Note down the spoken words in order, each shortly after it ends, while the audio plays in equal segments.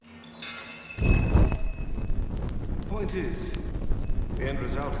point is, the end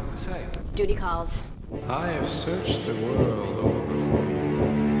result is the same. Duty calls. I have searched the world over for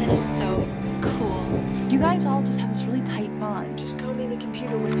you. That is so cool. You guys all just have this really tight bond. Just call me the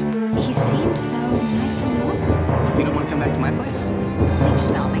computer whisperer. He seemed so nice and normal. You don't want to come back to my place? The bleach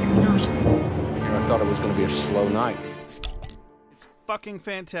smell makes me nauseous. I thought it was going to be a slow night. It's fucking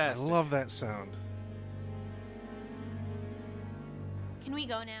fantastic. I love that sound. Can we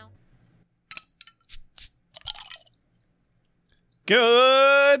go now?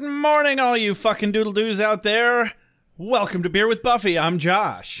 Good morning, all you fucking doodle-doos out there. Welcome to Beer with Buffy. I'm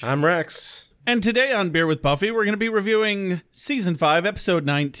Josh. I'm Rex. And today on Beer with Buffy, we're going to be reviewing Season 5, Episode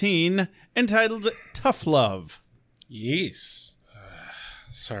 19, entitled Tough Love. Yes.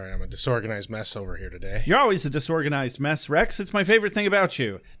 Sorry, I'm a disorganized mess over here today. You're always a disorganized mess, Rex. It's my favorite thing about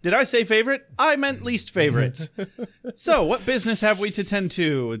you. Did I say favorite? I meant least favorite. So, what business have we to tend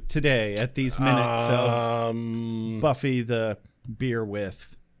to today at these minutes of Buffy the Beer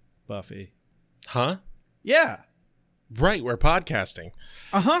with Buffy? Huh? Yeah. Right, we're podcasting.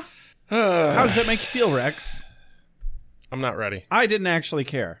 Uh-huh. How does that make you feel, Rex? I'm not ready. I didn't actually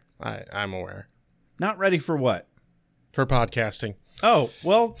care. I'm aware. Not ready for what? For podcasting. Oh,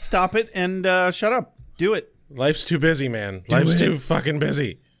 well, stop it and shut up. Do it. Life's too busy, man. Life's too fucking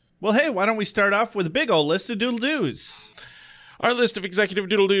busy. Well, hey, why don't we start off with a big old list of doodle-doos? Our list of executive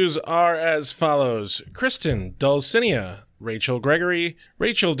doodle-doos are as follows. Kristen Dulcinea, Rachel Gregory,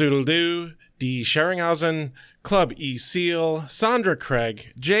 Rachel Doodle-Doo, Dee Sheringhausen, Club E. Seal, Sandra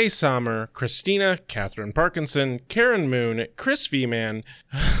Craig, Jay Sommer, Christina, Catherine Parkinson, Karen Moon, Chris V-Man.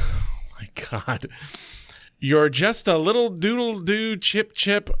 Oh my God. You're just a little doodle-doo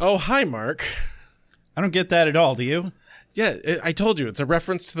chip. Oh, hi, Mark. I don't get that at all, do you? Yeah, I told you. It's a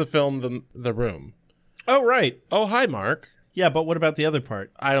reference to the film The Room. Oh, right. Oh, hi, Mark. Yeah, but what about the other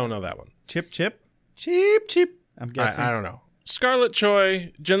part? I don't know that one. Chip? Cheap. I'm guessing. I don't know. Scarlett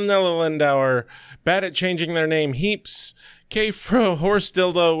Choi, Janella Lindauer, bad at changing their name heaps, K-Fro Horse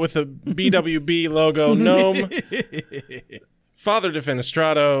Dildo with a BWB logo gnome, Father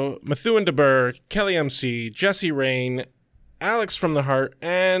Defenestrado, Methuen DeBurr, Kelly MC, Jesse Rain, Alex from the Heart,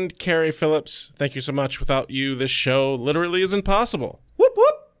 and Carrie Phillips. Thank you so much. Without you, this show literally isn't possible. Whoop,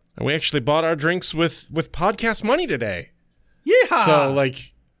 whoop. And we actually bought our drinks with podcast money today. Yeehaw!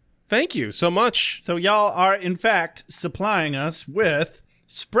 So, thank you so much. So y'all are, in fact, supplying us with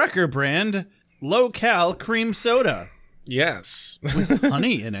Sprecher brand low-cal cream soda. Yes. With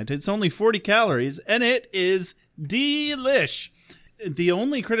honey in it. It's only 40 calories, and it is delish. The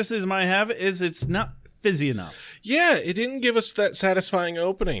only criticism I have is it's not fizzy enough. Yeah, it didn't give us that satisfying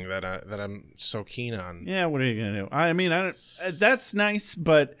opening that I'm so keen on. Yeah, what are you going to do? I mean, that's nice,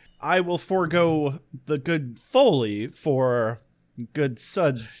 but I will forego the good Foley for good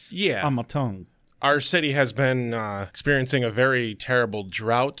suds on my tongue. Our city has been experiencing a very terrible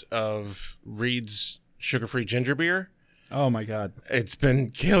drought of Reed's sugar-free ginger beer. Oh, my God. It's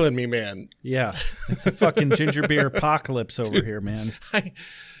been killing me, man. Yeah, it's a fucking ginger beer apocalypse over here, man.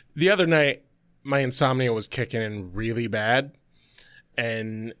 The other night, my insomnia was kicking in really bad,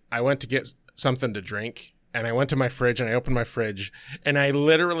 and I went to get something to drink, and I went to my fridge, and I opened my fridge, and I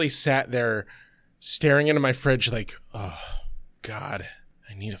literally sat there staring into my fridge like, oh, God,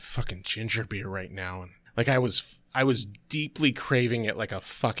 I need a fucking ginger beer right now. And I was deeply craving it like a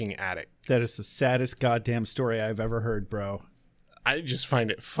fucking addict. That is the saddest goddamn story I've ever heard, bro. I just find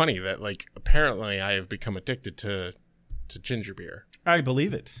it funny that apparently I have become addicted to ginger beer. I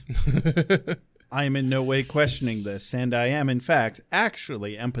believe it. I am in no way questioning this, and I am, in fact,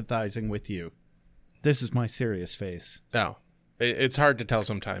 actually empathizing with you. This is my serious face. No. It's hard to tell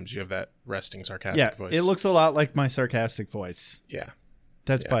sometimes. You have that resting sarcastic voice. It looks a lot like my sarcastic voice. Yeah.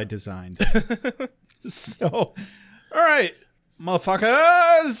 That's by design. So, all right,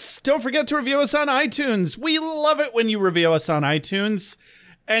 motherfuckers, don't forget to review us on iTunes. We love it when you review us on iTunes.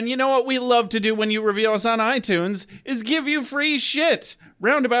 And you know what we love to do when you review us on iTunes is give you free shit.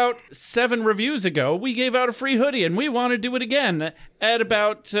 Round about 7 reviews ago, we gave out a free hoodie, and we want to do it again at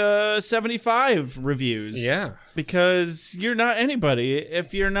about 75 reviews. Yeah. Because you're not anybody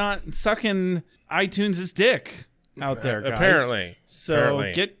if you're not sucking iTunes' dick out there, guys. Apparently.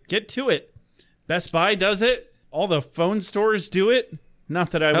 So get to it. Best Buy does it. All the phone stores do it.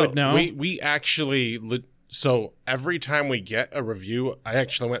 Not that I would know. We actually... So every time we get a review, I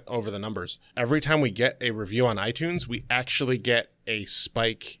actually went over the numbers. Every time we get a review on iTunes, we actually get a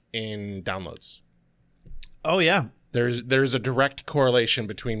spike in downloads. Oh, yeah. There's a direct correlation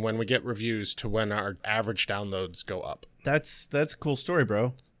between when we get reviews to when our average downloads go up. That's a cool story,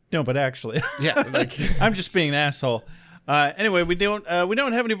 bro. No, but actually. Yeah. I'm just being an asshole. Anyway, we don't have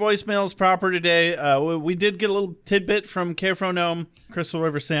any voicemails proper today. We did get a little tidbit from K-Fronome, Crystal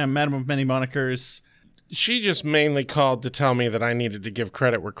River Sam, Madam of Many Monikers. She just mainly called to tell me that I needed to give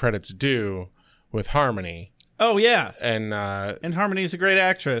credit where credit's due with Harmony. Oh, yeah. And Harmony's a great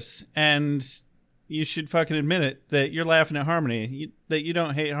actress, and you should fucking admit it, that you're laughing at Harmony, that you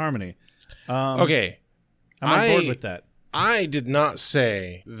don't hate Harmony. okay. I'm on board with that. I did not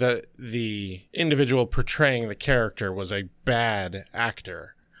say that the individual portraying the character was a bad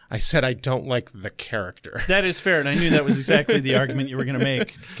actor. I said I don't like the character. That is fair, and I knew that was exactly the argument you were going to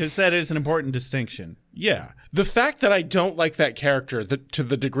make, because that is an important distinction. Yeah. The fact that I don't like that character, to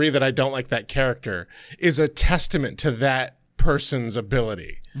the degree that I don't like that character, is a testament to that person's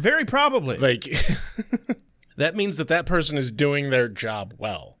ability. Very probably. Like, that means that person is doing their job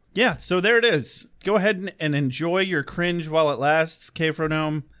well. Yeah, so there it is. Go ahead and enjoy your cringe while it lasts,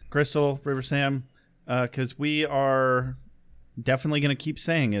 K-Fronome, Crystal, River Sam, because we are definitely going to keep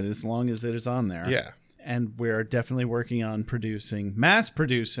saying it as long as it is on there. Yeah. And we're definitely working on mass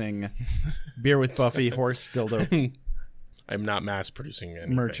producing Beer with Buffy horse dildo I'm not mass producing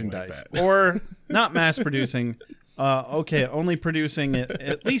anything merchandise. like that. Or not mass producing. Okay, only producing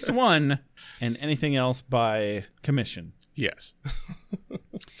at least one, and anything else by commission. Yes.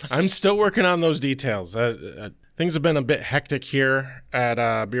 I'm still working on those details. Things have been a bit hectic here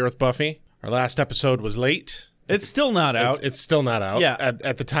at Beer with Buffy. Our last episode was late. It's still not out. It's still not out Yeah.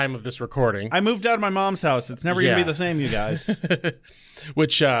 at the time of this recording. I moved out of my mom's house. It's never going to be the same, you guys.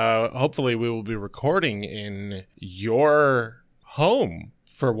 Which hopefully we will be recording in your home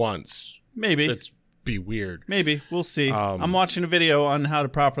for once. Maybe. That's be weird. Maybe. We'll see. I'm watching a video on how to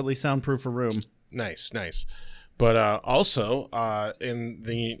properly soundproof a room. Nice. But also, in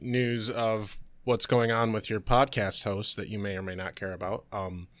the news of what's going on with your podcast host that you may or may not care about,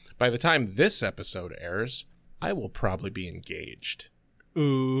 by the time this episode airs, I will probably be engaged.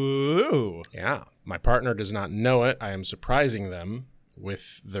 Ooh. Yeah. My partner does not know it. I am surprising them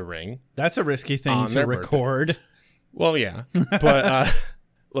with the ring. That's a risky thing On to their record. Well, yeah. But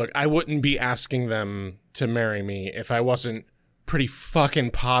look, I wouldn't be asking them to marry me if I wasn't pretty fucking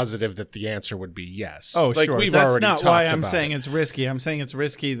positive that the answer would be yes. Oh, like, sure. We've That's already not talked why I'm about saying it. it's risky. I'm saying it's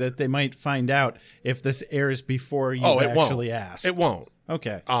risky that they might find out if this airs before you it actually won't. asked. It won't.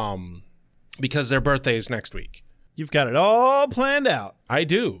 Okay. Because their birthday is next week. You've got it all planned out. I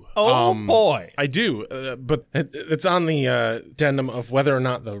do. Oh, boy. I do. But it's on the addendum of whether or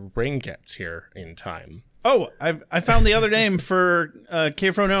not the ring gets here in time. Oh, I found the other name for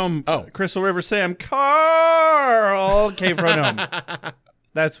K-Fronome. Oh. Crystal River Sam. Carl K-Fronome.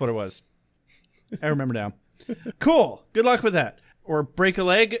 That's what it was. I remember now. Cool. Good luck with that. Or break a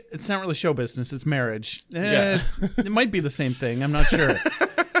leg. It's not really show business. It's marriage. Yeah. It might be the same thing. I'm not sure.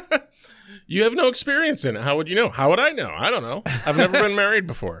 You have no experience in it. How would you know? How would I know? I don't know. I've never been married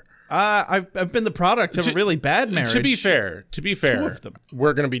before. I've been the product of a really bad marriage. To be fair, Two of them.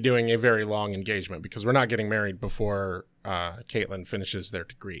 we're going to be doing a very long engagement because we're not getting married before Caitlin finishes their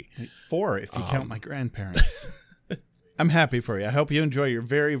degree. 4 if you count my grandparents. I'm happy for you. I hope you enjoy your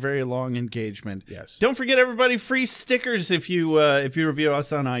very, very long engagement. Yes. Don't forget, everybody, free stickers if you review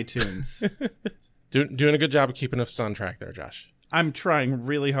us on iTunes. Doing a good job of keeping us on track there, Josh. I'm trying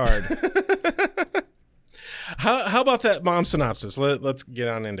really hard. How about that mom synopsis? Let's get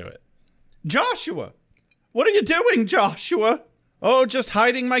on into it. Joshua! What are you doing, Joshua? Oh, just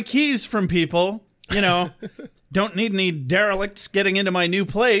hiding my keys from people. You know, don't need any derelicts getting into my new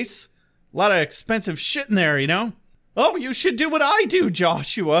place. A lot of expensive shit in there, you know? Oh, you should do what I do,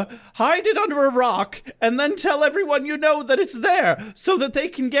 Joshua. Hide it under a rock and then tell everyone you know that it's there so that they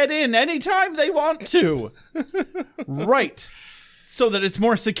can get in anytime they want to. Right. So that it's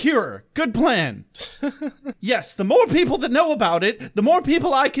more secure. Good plan. Yes, the more people that know about it, the more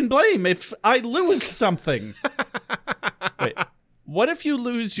people I can blame if I lose something. Wait, what if you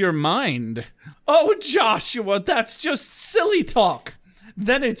lose your mind? Oh, Joshua, that's just silly talk.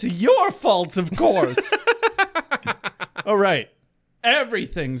 Then it's your fault, of course. All right.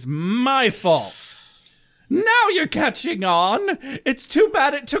 Everything's my fault. Now you're catching on. It's too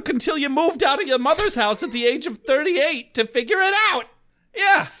bad it took until you moved out of your mother's house at the age of 38 to figure it out.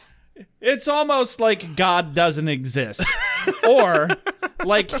 Yeah. It's almost like God doesn't exist. Or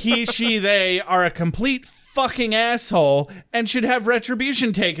like he, she, they are a complete fucking asshole and should have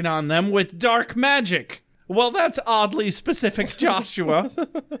retribution taken on them with dark magic. Well, that's oddly specific, Joshua.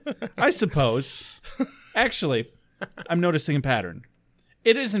 I suppose. Actually, I'm noticing a pattern.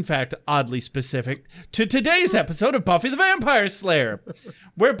 It is, in fact, oddly specific to today's episode of Buffy the Vampire Slayer,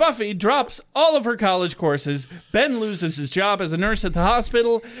 where Buffy drops all of her college courses, Ben loses his job as a nurse at the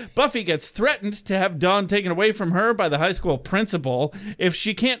hospital, Buffy gets threatened to have Dawn taken away from her by the high school principal if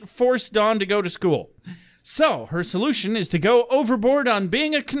she can't force Dawn to go to school. So, her solution is to go overboard on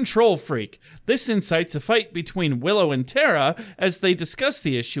being a control freak. This incites a fight between Willow and Tara as they discuss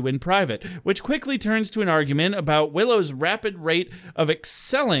the issue in private, which quickly turns to an argument about Willow's rapid rate of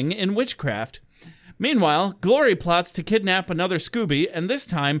excelling in witchcraft. Meanwhile, Glory plots to kidnap another Scooby and this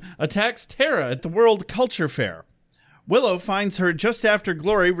time attacks Tara at the World Culture Fair. Willow finds her just after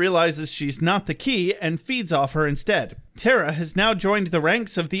Glory realizes she's not the key and feeds off her instead. Tara has now joined the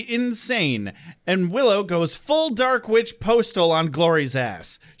ranks of the insane, and Willow goes full Dark Witch postal on Glory's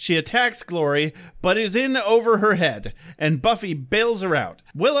ass. She attacks Glory, but is in over her head, and Buffy bails her out.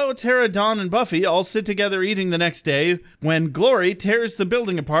 Willow, Tara, Dawn, and Buffy all sit together eating the next day when Glory tears the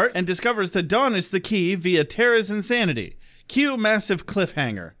building apart and discovers that Dawn is the key via Tara's insanity. Cue massive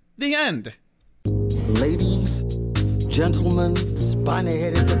cliffhanger. The end. Ladies, gentlemen,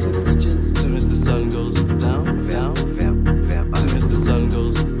 spiny-headed looking creatures. Soon as the sun goes down, soon as the sun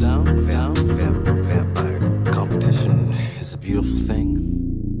goes down, vampire competition is a beautiful thing.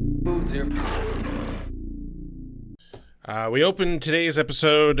 We opened today's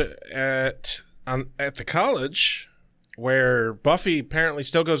episode at the college, where Buffy apparently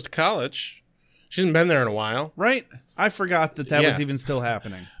still goes to college. She hasn't been there in a while. Right? I forgot that was even still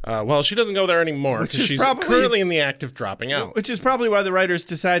happening. Well, she doesn't go there anymore because she's currently in the act of dropping out. Which is probably why the writers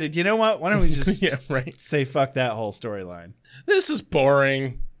decided, you know what? Why don't we just right. say fuck that whole storyline? This is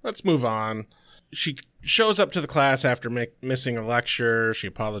boring. Let's move on. She shows up to the class after missing a lecture. She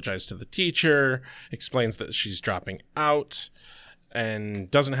apologized to the teacher, explains that she's dropping out, and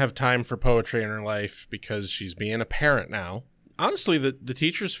doesn't have time for poetry in her life because she's being a parent now. Honestly, the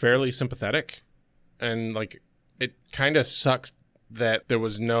teacher's fairly sympathetic, and like it kind of sucks that there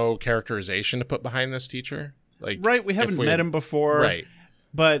was no characterization to put behind this teacher. Like, right, we haven't met him before. Right.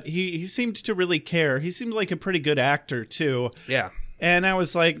 But he seemed to really care. He seemed like a pretty good actor, too. Yeah. And I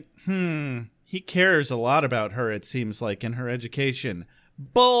was like, he cares a lot about her, it seems like, in her education.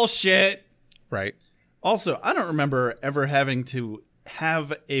 Bullshit! Right. Also, I don't remember ever having to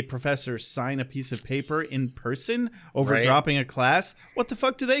have a professor sign a piece of paper in person over dropping a class. What the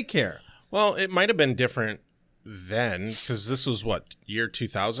fuck do they care? Well, it might have been different then, because this was what, year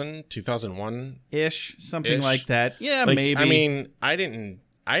 2000, 2001 ish, something like that. Yeah, like, maybe. I mean, I didn't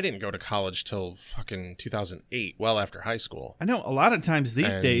go to college till fucking 2008, well after high school. I know a lot of times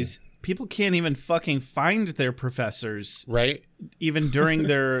these days people can't even fucking find their professors, right? Even during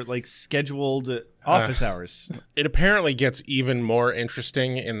their like scheduled office hours. It apparently gets even more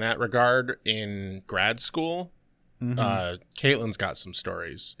interesting in that regard in grad school. Caitlin's got some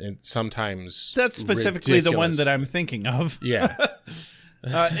stories, and sometimes that's specifically ridiculous. The one that I'm thinking of. Yeah,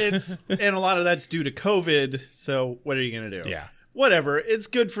 and a lot of that's due to COVID. So what are you gonna do? Yeah, whatever. It's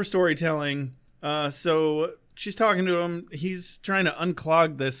good for storytelling. So she's talking to him. He's trying to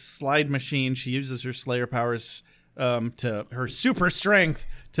unclog this slide machine. She uses her Slayer powers to her super strength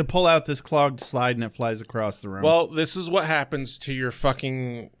to pull out this clogged slide, and it flies across the room. Well, this is what happens to your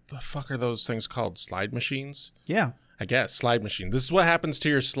fucking... The fuck are those things called? Slide machines? Yeah. I guess, slide machine. This is what happens to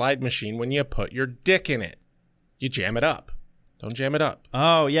your slide machine when you put your dick in it. You jam it up. Don't jam it up.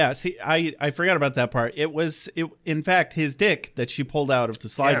 Oh, yeah. See, I forgot about that part. It was, in fact, his dick that she pulled out of the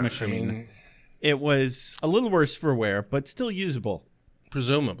slide machine. I mean, it was a little worse for wear, but still usable.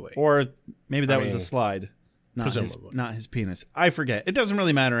 Presumably. Or maybe that was a slide. Not his penis. I forget. It doesn't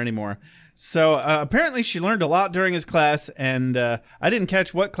really matter anymore. So apparently she learned a lot during his class, and I didn't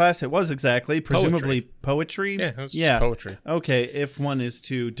catch what class it was exactly. Presumably poetry? Yeah, it was just poetry. Okay, if one is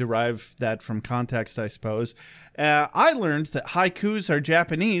to derive that from context, I suppose. I learned that haikus are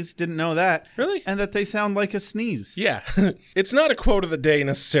Japanese. Didn't know that. Really? And that they sound like a sneeze. Yeah. It's not a quote of the day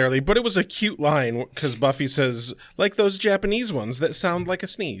necessarily, but it was a cute line because Buffy says, like those Japanese ones that sound like a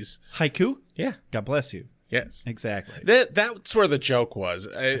sneeze. Haiku? Yeah. God bless you. Yes. Exactly. That's where the joke was.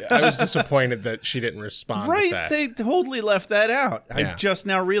 I was disappointed that she didn't respond with that. They totally left that out. Yeah. I just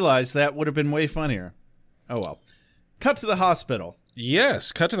now realized that would have been way funnier. Oh, well. Cut to the hospital.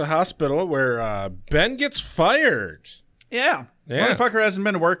 Yes, cut to the hospital where Ben gets fired. Yeah. Motherfucker hasn't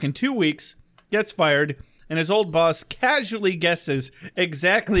been to work in 2 weeks, gets fired, and his old boss casually guesses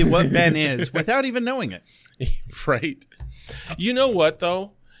exactly what Ben is without even knowing it. Right. You know what,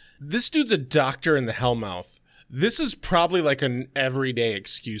 though? This dude's a doctor in the Hellmouth. This is probably like an everyday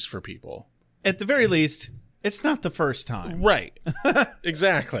excuse for people. At the very least, it's not the first time. Right.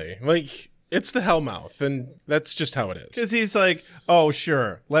 Exactly. Like, It's the Hellmouth, and that's just how it is. Because he's like, oh,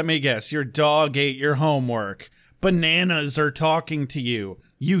 sure, let me guess, your dog ate your homework. Bananas are talking to you.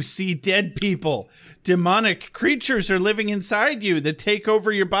 You see dead people. Demonic creatures are living inside you that take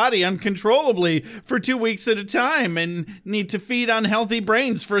over your body uncontrollably for 2 weeks at a time and need to feed on healthy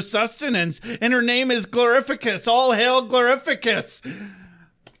brains for sustenance. And her name is Glorificus. All hail Glorificus.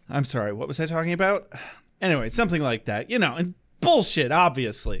 I'm sorry, what was I talking about? Anyway, something like that. You know, and bullshit,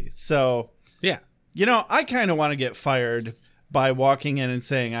 obviously. So, Yeah. you know, I kind of want to get fired by walking in and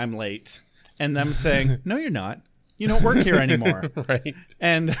saying I'm late. And them saying, no, you're not. You don't work here anymore. Right.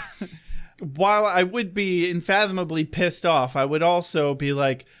 And while I would be unfathomably pissed off, I would also be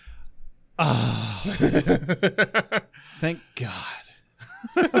like, thank God.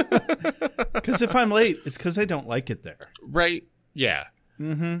 Because if I'm late, it's because I don't like it there. Right. Yeah.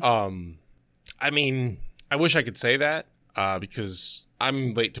 Mm-hmm. I mean, I wish I could say that because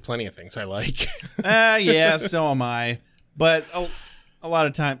I'm late to plenty of things I like. Yeah, so am I. But a lot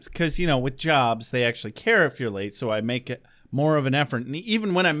of times, because, you know, with jobs, they actually care if you're late, so I make it more of an effort. And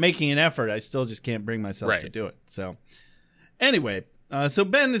even when I'm making an effort, I still just can't bring myself to do it. So anyway, so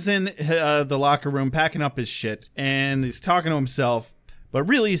Ben is in the locker room packing up his shit, and he's talking to himself. But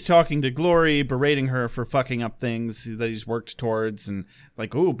really, he's talking to Glory, berating her for fucking up things that he's worked towards. And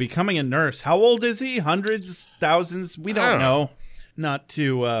like, ooh, becoming a nurse. How old is he? Hundreds? Thousands? We don't know. Not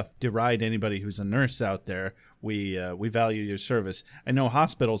to deride anybody who's a nurse out there. We value your service. I know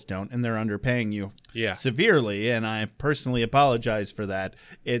hospitals don't, and they're underpaying you severely, and I personally apologize for that.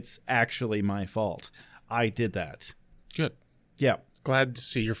 It's actually my fault. I did that. Good. Yeah. Glad to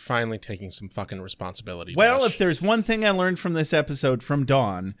see you're finally taking some fucking responsibility. Well, Josh. if there's one thing I learned from this episode from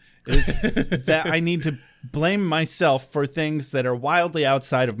Dawn, is that I need to blame myself for things that are wildly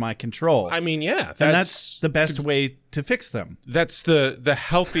outside of my control. I mean, yeah. And that's the best way to fix them. That's the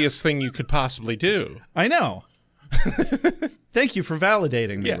healthiest thing you could possibly do. I know. Thank you for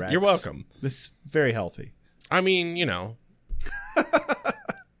validating me, Yeah, Rex. you're welcome. This is very healthy. I mean, you know.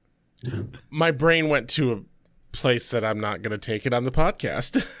 My brain went to a place that I'm not going to take it on the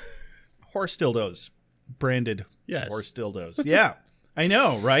podcast. Horse dildos. Branded Yes. horse dildos. Yeah. I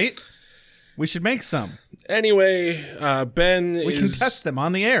know, right? We should make some. Anyway, Ben We can test them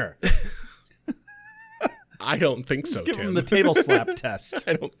on the air. I don't think so, Give Tim. them the table slap test.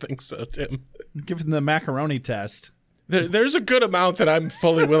 I don't think so, Tim. Give them the macaroni test. There's a good amount that I'm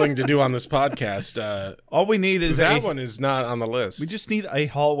fully willing to do on this podcast. All we need is That one is not on the list. We just need a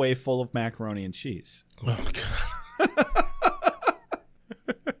hallway full of macaroni and cheese. Oh, God.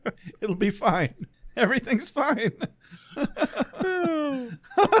 It'll be fine. Everything's fine.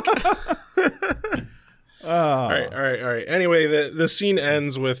 All right. Anyway, the scene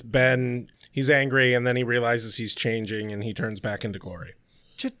ends with Ben. He's angry, and then he realizes he's changing, and he turns back into Glory.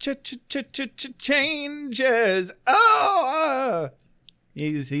 Changes. Oh,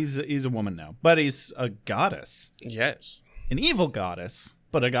 he's a woman now, but he's a goddess, Yes. an evil goddess,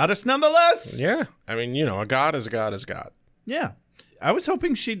 but a goddess nonetheless. Yeah. I mean, you know, a god is a god is God. Yeah. I was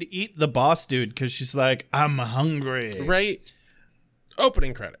hoping she'd eat the boss dude because she's like, I'm hungry. Right.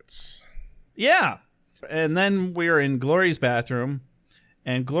 Opening credits. Yeah. And then we're in Glory's bathroom,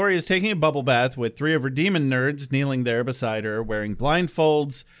 and Glory is taking a bubble bath with 3 of her demon nerds kneeling there beside her, wearing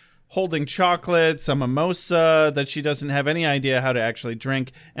blindfolds, holding chocolates, a mimosa that she doesn't have any idea how to actually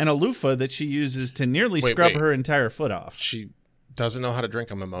drink, and a loofah that she uses to nearly scrub her entire foot off. She doesn't know how to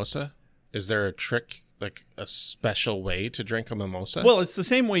drink a mimosa? Is there a trick, like a special way to drink a mimosa? Well, it's the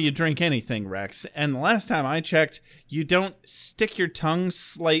same way you drink anything, Rex. And the last time I checked, you don't stick your tongue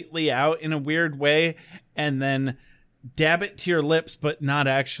slightly out in a weird way and then dab it to your lips but not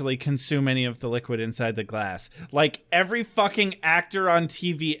actually consume any of the liquid inside the glass. Like every fucking actor on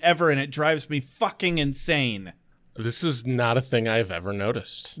TV ever, and it drives me fucking insane. This is not a thing I've ever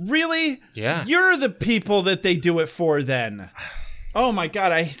noticed. Really? Yeah. You're the people that they do it for then. Oh my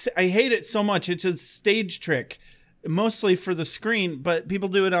God, I hate it so much. It's a stage trick, mostly for the screen, but people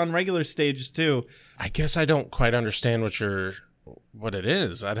do it on regular stages too. I guess I don't quite understand what it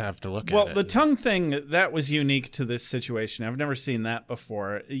is. I'd have to look at it. Well, the tongue thing, that was unique to this situation. I've never seen that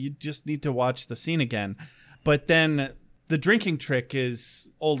before. You just need to watch the scene again. But then the drinking trick is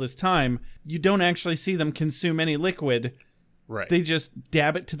old as time. You don't actually see them consume any liquid. Right. They just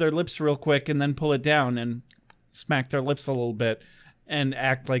dab it to their lips real quick and then pull it down and smack their lips a little bit and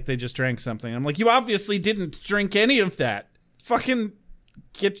act like they just drank something. I'm like, you obviously didn't drink any of that. Fucking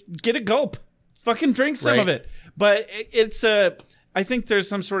get a gulp. Fucking drink some of it. But it's I think there's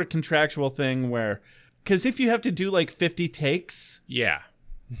some sort of contractual thing where, because if you have to do like 50 takes, yeah.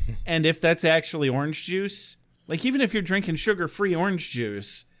 and if that's actually orange juice, like even if you're drinking sugar-free orange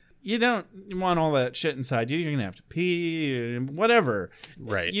juice, you don't want all that shit inside you. You're gonna have to pee, whatever.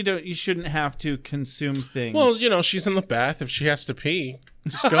 Right. You shouldn't have to consume things. Well, she's in the bath. If she has to pee,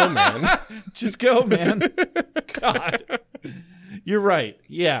 just go, man. Just go, man. God, you're right.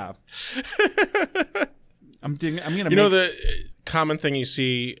 Yeah. I'm gonna. The common thing you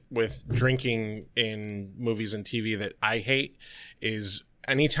see with drinking in movies and TV that I hate is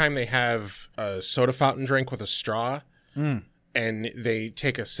anytime they have a soda fountain drink with a straw. And they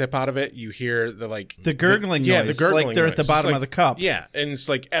take a sip out of it, you hear the gurgling noise. Yeah, the gurgling like they're noise. at the bottom of the cup. Yeah, and it's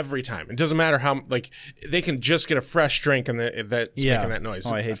like every time. It doesn't matter how they can just get a fresh drink and that's making that noise.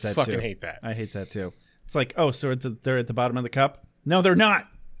 Oh, I hate that fucking too. hate that. I hate that too. It's like, oh, so they're at the bottom of the cup? No, they're not.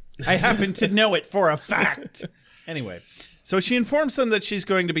 I happen to know it for a fact. Anyway, so she informs them that she's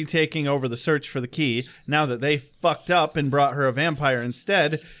going to be taking over the search for the key now that they fucked up and brought her a vampire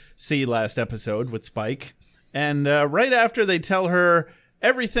instead. See last episode with Spike. And right after they tell her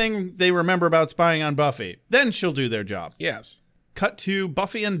everything they remember about spying on Buffy, then she'll do their job. Yes. Cut to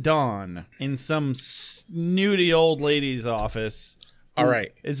Buffy and Dawn in some snooty old lady's office. All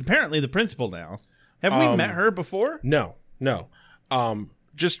right. Is apparently the principal now. Have we met her before? No.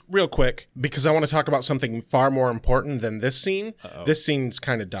 Just real quick, because I want to talk about something far more important than this scene. Uh-oh. This scene's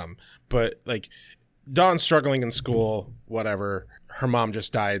kind of dumb. But, Dawn's struggling in school, whatever. Her mom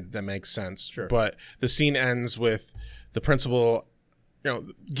just died. That makes sense. Sure. But the scene ends with the principal,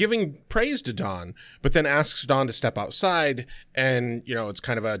 giving praise to Dawn, but then asks Dawn to step outside. And, it's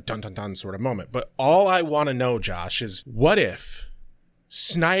kind of a dun dun dun sort of moment. But all I want to know, Josh, is what if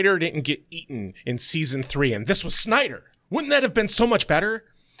Snyder didn't get eaten in season 3 and this was Snyder? Wouldn't that have been so much better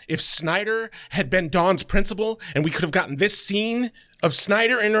if Snyder had been Dawn's principal and we could have gotten this scene of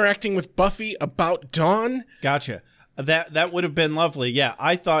Snyder interacting with Buffy about Dawn? Gotcha. That would have been lovely. Yeah,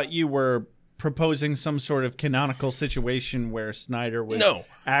 I thought you were proposing some sort of canonical situation where Snyder was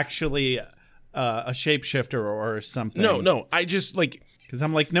actually a shapeshifter or something. No. I just because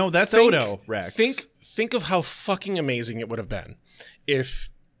I'm like, no, that's Odo, Rex. Think of how fucking amazing it would have been if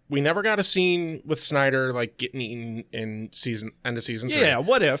we never got a scene with Snyder getting eaten in end of season 3. Yeah,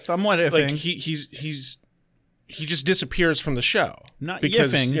 what if? I'm what ifing. He just disappears from the show. Not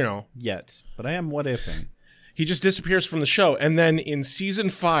because yiffing yet, but I am what ifing. He just disappears from the show. And then in season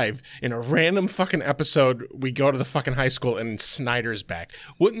 5, in a random fucking episode, we go to the fucking high school and Snyder's back.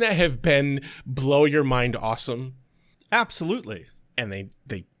 Wouldn't that have been blow your mind awesome? Absolutely. And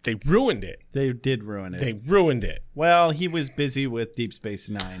they ruined it. They did ruin it. They ruined it. Well, he was busy with Deep Space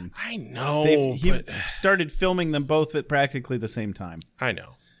Nine. I know. He started filming them both at practically the same time. I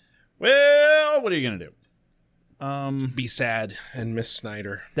know. Well, what are you going to do? Be sad and miss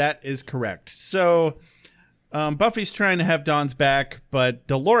Snyder. That is correct. So Buffy's trying to have Dawn's back, but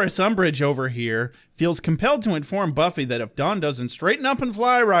Dolores Umbridge over here feels compelled to inform Buffy that if Dawn doesn't straighten up and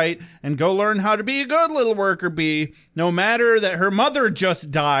fly right and go learn how to be a good little worker bee, no matter that her mother just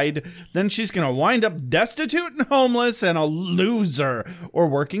died, then she's going to wind up destitute and homeless and a loser, or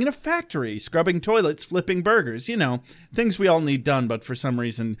working in a factory, scrubbing toilets, flipping burgers, things we all need done, but for some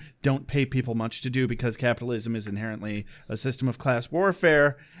reason don't pay people much to do because capitalism is inherently a system of class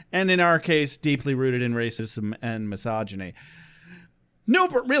warfare, and in our case, deeply rooted in racism and misogyny. No,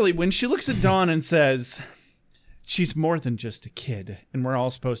 but really, when she looks at Dawn and says, she's more than just a kid, and we're all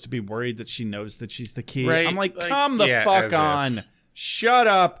supposed to be worried that she knows that she's the key, right? I'm like, come the fuck on. Shut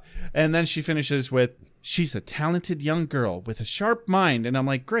up. And then she finishes with, she's a talented young girl with a sharp mind. And I'm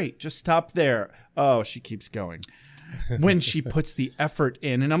like, great, just stop there. Oh, she keeps going. When she puts the effort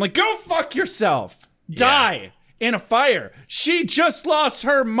in, and I'm like, go fuck yourself. Die in a fire. She just lost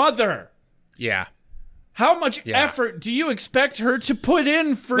her mother. Yeah. How much effort do you expect her to put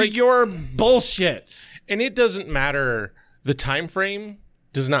in for your bullshit? And it doesn't matter. The time frame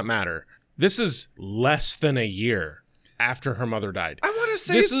does not matter. This is less than a year after her mother died. I want to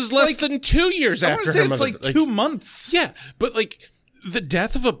say this is less than 2 years after her mother died. It's 2 months. Yeah, but the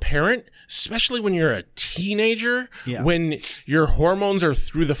death of a parent, especially when you're a teenager, when your hormones are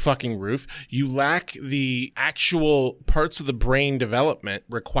through the fucking roof, you lack the actual parts of the brain development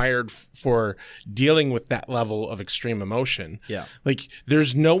required for dealing with that level of extreme emotion. Yeah.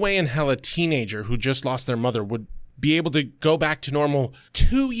 There's no way in hell a teenager who just lost their mother would be able to go back to normal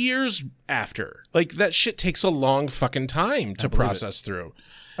 2 years after. That shit takes a long fucking time to process through.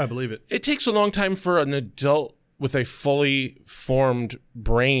 I believe it. It takes a long time for an adult with a fully formed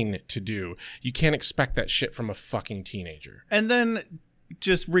brain to do. You can't expect that shit from a fucking teenager. And then,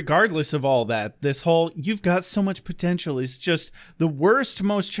 just regardless of all that, this whole, you've got so much potential is just the worst,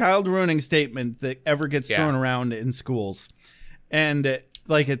 most child-ruining statement that ever gets thrown around in schools. And,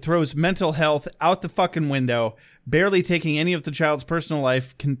 it throws mental health out the fucking window, barely taking any of the child's personal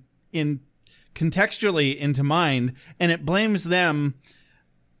life contextually into mind, and it blames them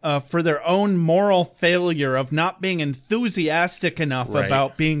for their own moral failure of not being enthusiastic enough Right.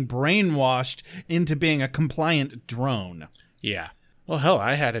 about being brainwashed into being a compliant drone. Yeah. Well, hell,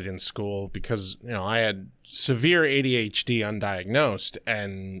 I had it in school because, I had severe ADHD undiagnosed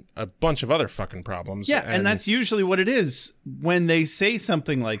and a bunch of other fucking problems. Yeah, and that's usually what it is when they say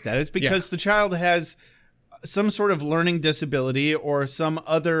something like that. It's because the child has some sort of learning disability or some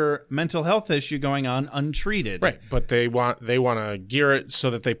other mental health issue going on untreated. right. But they want to gear it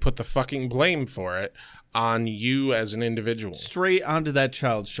so that they put the fucking blame for it on you as an individual. Straight onto that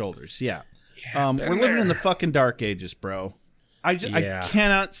child's shoulders. Yeah. We're living in the fucking dark ages, bro. I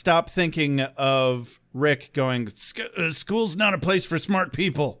cannot stop thinking of Rick going, school's not a place for smart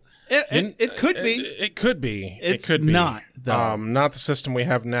people. It could be. It could be. It's it could be. not, though. Not the system we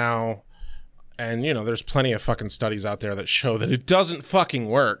have now. And, there's plenty of fucking studies out there that show that it doesn't fucking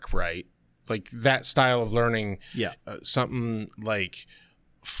work, right? Like, that style of learning, something like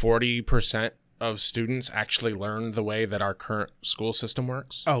 40% of students actually learn the way that our current school system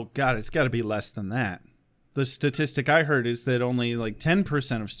works. Oh, God, it's got to be less than that. The statistic I heard is that only like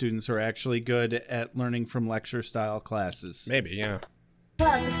 10% of students are actually good at learning from lecture-style classes. Maybe, yeah.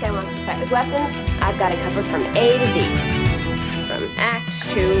 Well, this guy wants effective weapons. I've got it covered from A to Z. From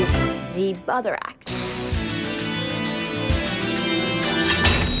axe to Z other axe.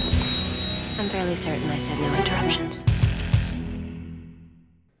 I'm fairly certain I said no interruptions.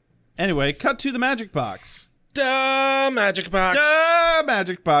 Anyway, cut to the magic box. Duh, magic box.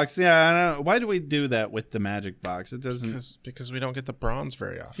 Magic box. Yeah, I don't know. Why do we do that with the magic box? It doesn't... Because we don't get the bronze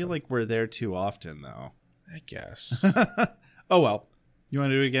very often. I feel like we're there too often, though. I guess. Oh, well. You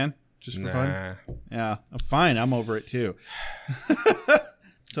want to do it again? Just for fun? Yeah. Fine, I'm over it, too.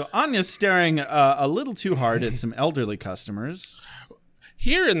 So Anya's staring a little too hard at some elderly customers.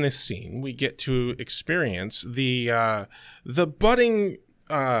 Here in this scene, we get to experience the budding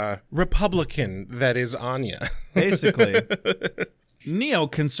Republican that is Anya. Basically.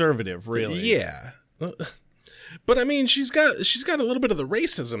 Neoconservative, really. Yeah. But I mean, she's got a little bit of the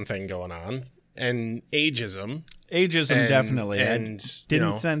racism thing going on. And ageism. Ageism, definitely. And I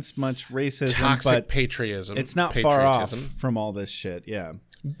didn't sense much racism, toxic but patriotism. it's not far off from all this shit, yeah.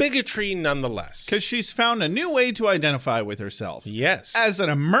 Bigotry nonetheless. Because she's found a new way to identify with herself. Yes. As an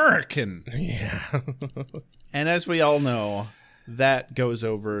American. Yeah. And as we all know, that goes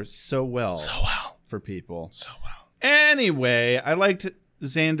over so well. For people. So well. Anyway, I liked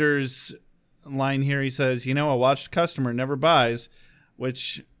Xander's line here. He says, a watched customer never buys,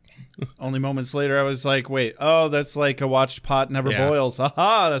 which... Only moments later, I was like, wait, that's like a watched pot never boils.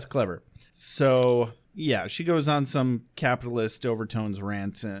 Aha, that's clever. So, yeah, she goes on some capitalist overtones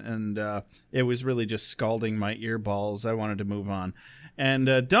rant, and it was really just scalding my earballs. I wanted to move on.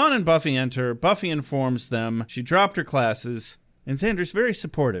 And Dawn and Buffy enter. Buffy informs them she dropped her classes, and Xander's very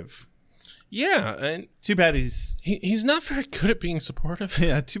supportive. Yeah, and too bad he's not very good at being supportive.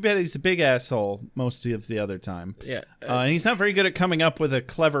 Yeah, too bad he's a big asshole most of the other time. Yeah, and he's not very good at coming up with a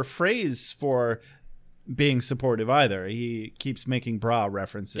clever phrase for being supportive either. He keeps making bra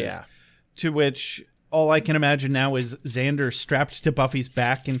references. Yeah, to which all I can imagine now is Xander strapped to Buffy's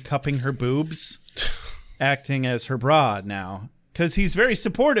back and cupping her boobs, acting as her bra now, because he's very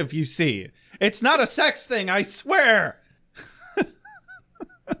supportive. You see, it's not a sex thing, I swear.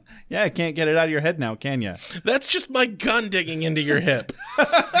 Yeah, I can't get it out of your head now, can you? That's just my gun digging into your hip.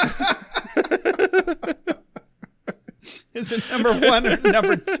 Is it number 1 or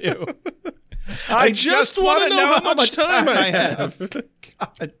number 2? I just want to know how much time I have.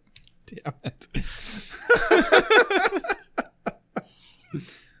 God damn it.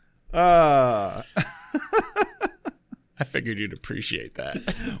 I figured you'd appreciate that.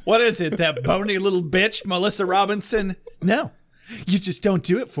 What is it, that bony little bitch, Melissa Robinson? No. You just don't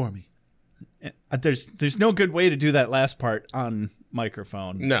do it for me. There's no good way to do that last part on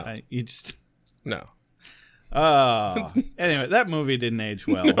microphone. No. No. Anyway, that movie didn't age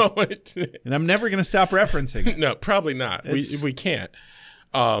well. No, it didn't. And I'm never going to stop referencing it. No, probably not. We can't.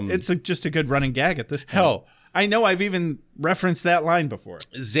 It's just a good running gag at this point. Hell, I know I've even referenced that line before.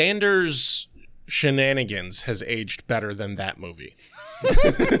 Xander's shenanigans has aged better than that movie.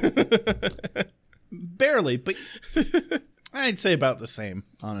 Barely, but... I'd say about the same,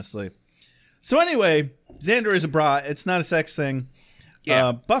 honestly. So anyway, Xander is a bra. It's not a sex thing.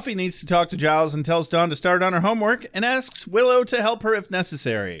 Yeah. Buffy needs to talk to Giles and tells Dawn to start on her homework and asks Willow to help her if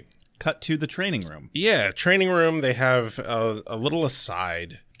necessary. Cut to the training room. Yeah, training room. They have a little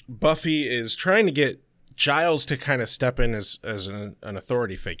aside. Buffy is trying to get Giles to kind of step in as an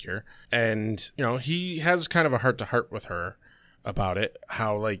authority figure. And, he has kind of a heart-to-heart with her. about it.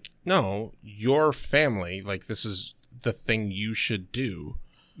 How, like, no, your family, like, this is the thing you should do.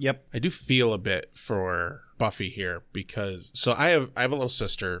 Yep. I do feel a bit for Buffy here because, so I have a little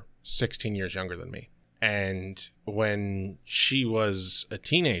sister, 16 years younger than me. And when she was a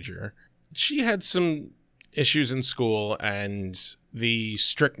teenager, she had some issues in school, and the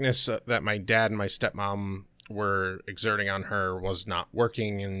strictness that my dad and my stepmom were exerting on her was not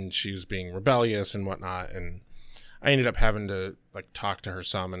working, and she was being rebellious and whatnot. And I ended up having to, like, talk to her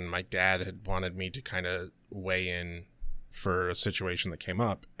some, and my dad had wanted me to kind of weigh in for a situation that came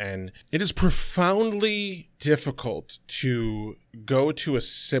up. And it is profoundly difficult to go to a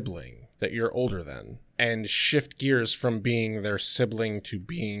sibling that you're older than and shift gears from being their sibling to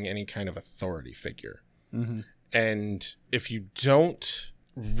being any kind of authority figure. Mm-hmm. And if you don't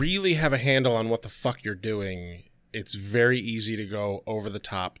really have a handle on what the fuck you're doing, it's very easy to go over the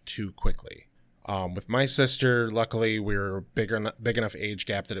top too quickly. With my sister, luckily, we were big enough age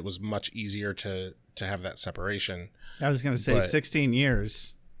gap that it was much easier to have that separation. I was going to say 16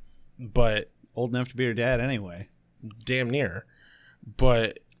 years. But old enough to be your dad anyway. Damn near.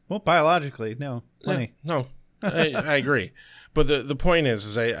 But well, biologically, no. Plenty. No, I agree. But the point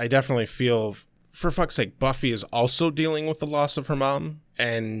is I definitely feel, for fuck's sake, Buffy is also dealing with the loss of her mom,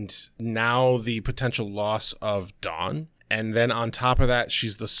 and now the potential loss of Dawn. And then on top of that,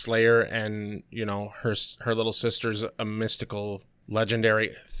 she's the Slayer, and, you know, her little sister's a mystical,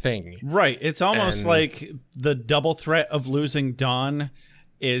 legendary thing. Right. It's almost like the double threat of losing Dawn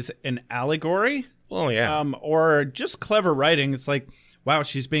is an allegory. Well, yeah. Or just clever writing. It's like, wow,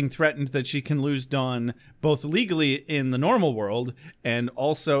 she's being threatened that she can lose Dawn both legally in the normal world, and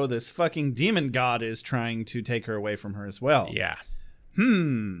also this fucking demon god is trying to take her away from her as well. Yeah.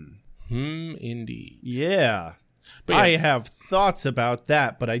 Indeed. Yeah. But yeah. I have thoughts about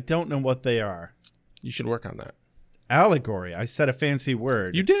that, but I don't know what they are. You should work on that. Allegory. I said a fancy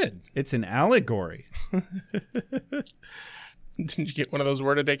word. You did. It's an allegory. Didn't you get one of those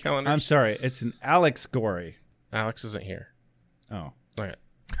word-a-day calendars? I'm sorry. It's an Alex-gory. Alex isn't here. Oh. Okay.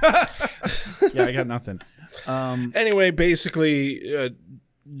 Yeah, I got nothing. Anyway, basically,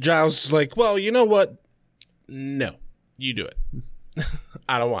 Giles is like, well, you know what? No, you do it.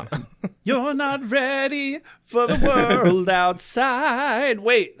 I don't want to. You're not ready for the world outside.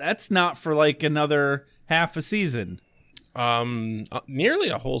 Wait, that's not for like another half a season. Nearly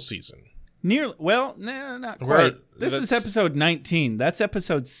a whole season. Well, no, not quite. This is episode 19. That's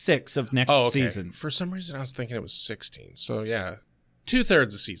episode 6 of next season. For some reason, I was thinking it was 16. So, yeah. 2/3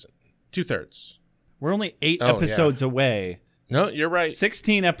 a season. 2/3. We're only 8 episodes away. No, you're right.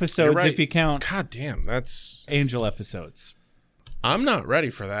 16 episodes if you count. God damn, that's Angel episodes. I'm not ready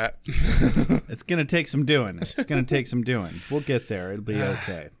for that. It's going to take some doing. We'll get there. It'll be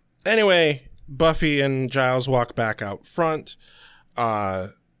okay. Anyway, Buffy and Giles walk back out front.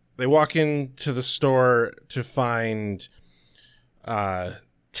 They walk into the store to find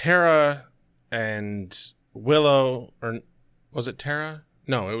Tara and Willow, or was it Tara?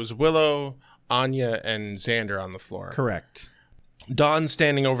 No, it was Willow, Anya, and Xander on the floor. Correct. Dawn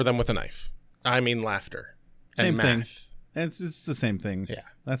standing over them with a knife. I mean, laughter. Same and thing. math. It's the same thing. Yeah.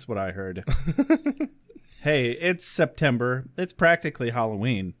 That's what I heard. Hey, it's September. It's practically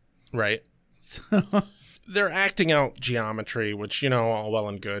Halloween. Right. So they're acting out geometry, which, you know, all well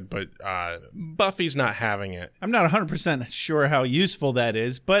and good, but Buffy's not having it. I'm not 100% sure how useful that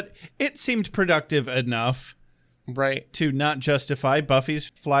is, but it seemed productive enough, right, to not justify Buffy's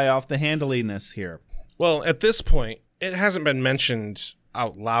fly off the handliness here. Well, at this point, it hasn't been mentioned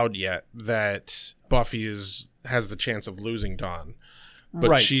out loud yet that Buffy has the chance of losing Dawn. But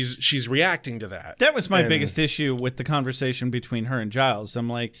right. she's reacting to that. That was my biggest issue with the conversation between her and Giles. I'm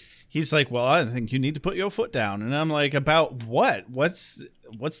like, he's like, well, I think you need to put your foot down. And I'm like, about what? What's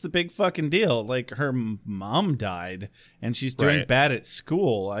the big fucking deal? Like, her mom died and she's doing bad at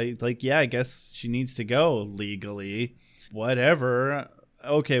school. I guess she needs to go legally. Whatever.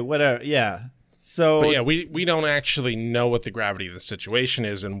 Okay, whatever. Yeah. So, but yeah, we don't actually know what the gravity of the situation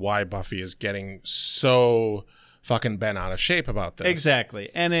is and why Buffy is getting so fucking bent out of shape about this. Exactly.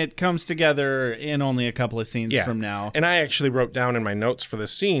 And it comes together in only a couple of scenes from now. And I actually wrote down in my notes for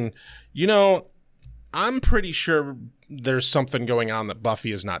this scene, you know, I'm pretty sure there's something going on that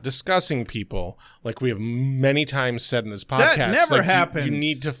Buffy is not discussing people. Like we have many times said in this podcast. That never happens. You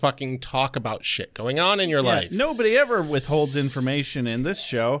need to fucking talk about shit going on in your life. Nobody ever withholds information in this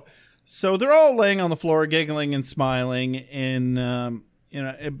show. So they're all laying on the floor, giggling and smiling in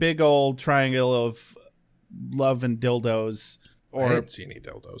a big old triangle of love and dildos. I didn't see any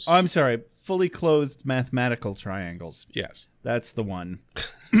dildos. Oh, I'm sorry. Fully clothed mathematical triangles. Yes. That's the one.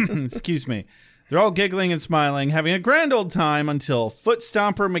 Excuse me. They're all giggling and smiling, having a grand old time until Foot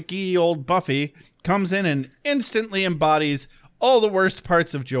Stomper McGee old Buffy comes in and instantly embodies all the worst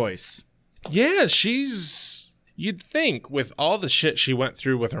parts of Joyce. Yeah, you'd think with all the shit she went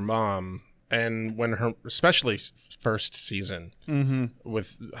through with her mom, and when her, especially first season,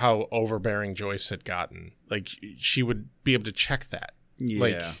 with how overbearing Joyce had gotten, like, she would be able to check that. Yeah.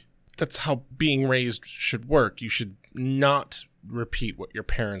 Like, that's how being raised should work. You should not repeat what your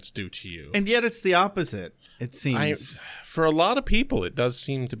parents do to you. And yet it's the opposite, it seems. For a lot of people, it does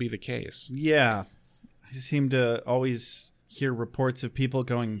seem to be the case. Yeah. I seem to always hear reports of people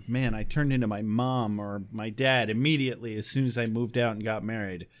going, man, I turned into my mom or my dad immediately as soon as I moved out and got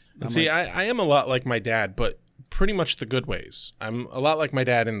married. And see, I am a lot like my dad, but pretty much the good ways. I'm a lot like my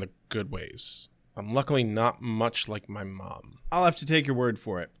dad in the good ways. I'm luckily not much like my mom. I'll have to take your word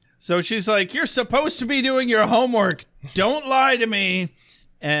for it. So she's like, you're supposed to be doing your homework. Don't lie to me.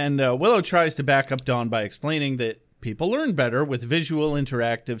 And Willow tries to back up Dawn by explaining that people learn better with visual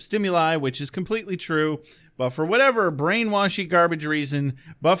interactive stimuli, which is completely true. But for whatever brainwashy garbage reason,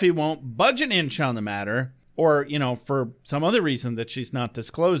 Buffy won't budge an inch on the matter. Or, for some other reason that she's not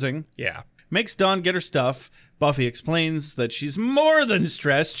disclosing. Yeah. Makes Dawn get her stuff. Buffy explains that she's more than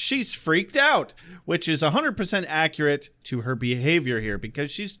stressed. She's freaked out, which is 100% accurate to her behavior here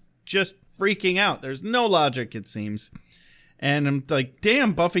because she's just freaking out. There's no logic, it seems. And I'm like,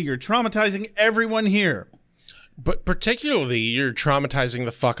 damn, Buffy, you're traumatizing everyone here. But particularly, you're traumatizing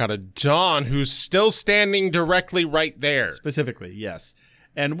the fuck out of Dawn, who's still standing directly right there. Specifically, yes.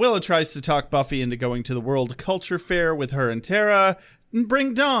 And Willow tries to talk Buffy into going to the World Culture Fair with her and Tara and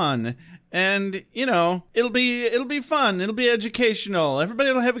bring Dawn. And, it'll be fun. It'll be educational.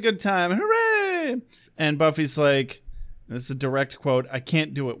 Everybody will have a good time. Hooray! And Buffy's like, this is a direct quote, I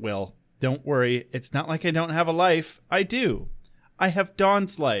can't do it, Will. Don't worry. It's not like I don't have a life. I do. I have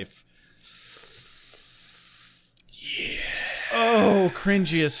Dawn's life. Yeah. Oh,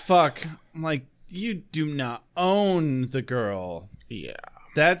 cringy as fuck. I'm like, you do not own the girl. Yeah.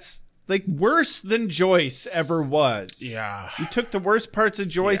 That's like worse than Joyce ever was. Yeah. You took the worst parts of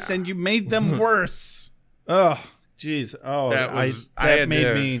Joyce and you made them worse. Oh, jeez. Oh, that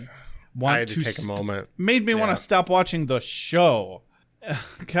made me want I had to take a moment. Made me want to stop watching the show.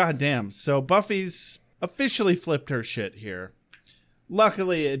 God damn. So Buffy's officially flipped her shit here.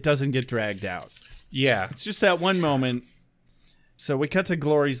 Luckily, it doesn't get dragged out. Yeah. It's just that one moment. So we cut to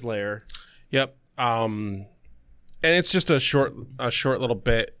Glory's lair. Yep. And it's just a short little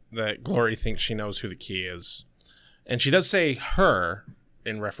bit that Glory thinks she knows who the key is. And she does say her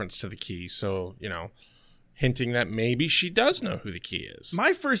in reference to the key. So, hinting that maybe she does know who the key is.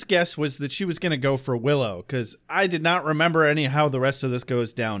 My first guess was that she was going to go for Willow because I did not remember any how the rest of this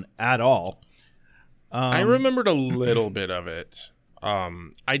goes down at all. I remembered a little bit of it.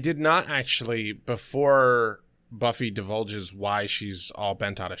 I did not actually, before Buffy divulges why she's all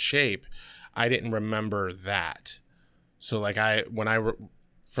bent out of shape, I didn't remember that. So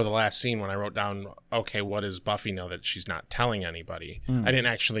for the last scene, when I wrote down, okay, what does Buffy know that she's not telling anybody? I didn't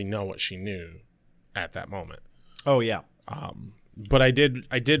actually know what she knew at that moment. Oh, yeah. But I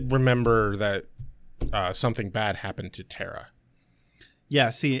did remember that something bad happened to Tara. Yeah,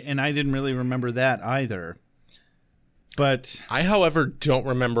 see, and I didn't really remember that either. But I, however, don't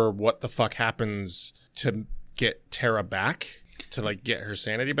remember what the fuck happens to get Tara back, to get her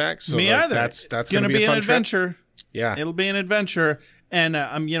sanity back. So me either. That's going to be an adventure. Trip. Yeah, it'll be an adventure. And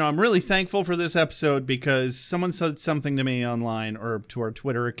I'm really thankful for this episode because someone said something to me online or to our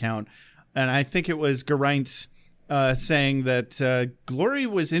Twitter account, and I think it was Geraint saying that Glory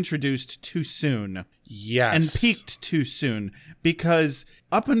was introduced too soon. Yes. And peaked too soon because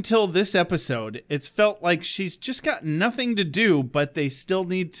up until this episode, it's felt like she's just got nothing to do, but they still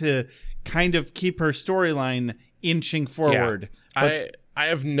need to kind of keep her storyline inching forward. Yeah. I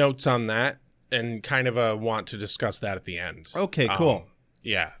have notes on that and kind of want to discuss that at the end. Okay, cool.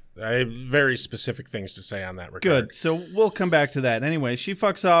 Yeah. I have very specific things to say on that regard. Good. So we'll come back to that. Anyway, she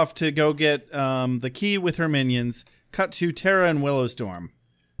fucks off to go get the key with her minions. Cut to Tara and Willow's dorm.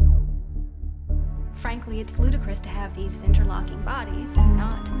 Frankly, it's ludicrous to have these interlocking bodies and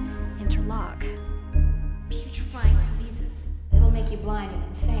not interlock. Putrefying diseases. It'll make you blind and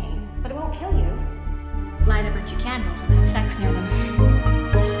insane, but it won't kill you. Light a bunch of candles and have sex near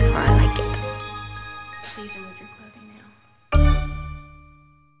them. So far, I like it. Please remove your clothing now.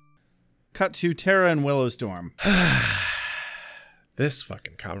 Cut to Tara and Willow's dorm. This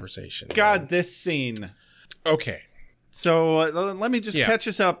fucking conversation. God, man. this scene. Okay. So let me just catch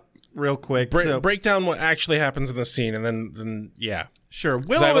us up real quick. Break down what actually happens in the scene, and then yeah. Sure.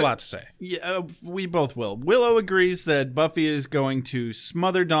 Because I have a lot to say. Yeah, we both will. Willow agrees that Buffy is going to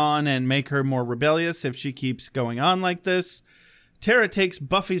smother Dawn and make her more rebellious if she keeps going on like this. Tara takes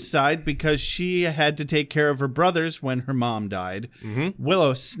Buffy's side because she had to take care of her brothers when her mom died. Mm-hmm.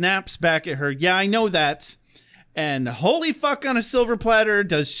 Willow snaps back at her, yeah, I know that. And holy fuck on a silver platter,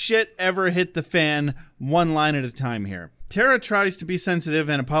 does shit ever hit the fan, one line at a time here. Tara tries to be sensitive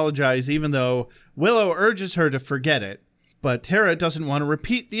and apologize even though Willow urges her to forget it. But Tara doesn't want to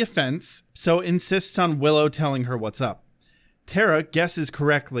repeat the offense, so insists on Willow telling her what's up. Tara guesses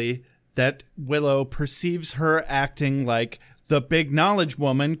correctly that Willow perceives her acting like the big knowledge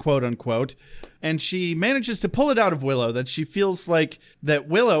woman, quote unquote, and she manages to pull it out of Willow that she feels like that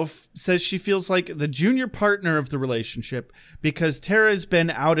Willow says she feels like the junior partner of the relationship because Tara's been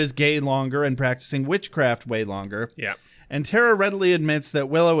out as gay longer and practicing witchcraft way longer. Yeah. And Tara readily admits that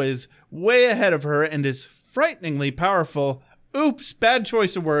Willow is way ahead of her and is frighteningly powerful. Oops, bad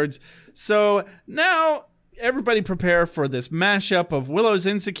choice of words. So now everybody prepare for this mashup of Willow's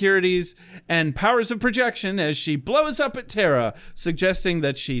insecurities and powers of projection as she blows up at Tara, suggesting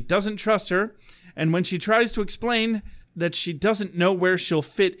that she doesn't trust her. And when she tries to explain that she doesn't know where she'll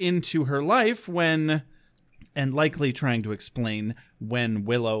fit into her life and likely trying to explain when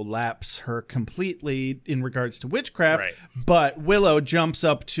Willow laps her completely in regards to witchcraft, right. But Willow jumps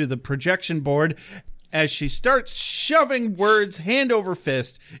up to the projection board as she starts shoving words hand over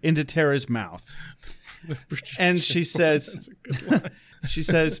fist into Tara's mouth. And she says, she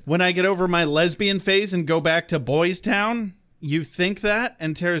says, when I get over my lesbian phase and go back to Boys Town, you think that?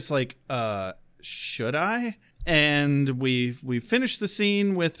 And Tara's like, should I? And we finish the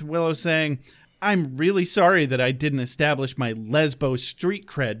scene with Willow saying, I'm really sorry that I didn't establish my lesbo street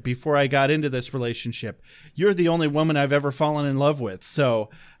cred before I got into this relationship. You're the only woman I've ever fallen in love with, so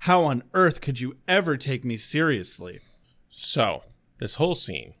how on earth could you ever take me seriously? So, this whole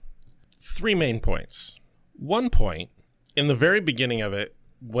scene, 3 main points. One point, in the very beginning of it,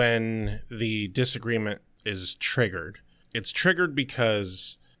 when the disagreement is triggered, it's triggered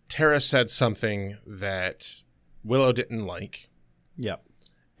because Tara said something that Willow didn't like. Yep.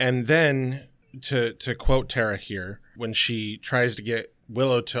 And then, to quote Tara here, when she tries to get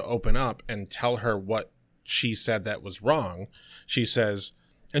Willow to open up and tell her what she said that was wrong, she says,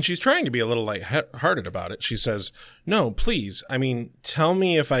 and she's trying to be a little lighthearted about it, she says, no, please, I mean, tell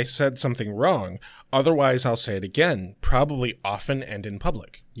me if I said something wrong, otherwise I'll say it again, probably often and in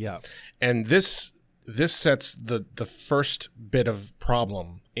public. Yeah. And this sets the first bit of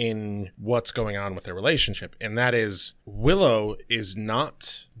problem in what's going on with their relationship, and that is Willow is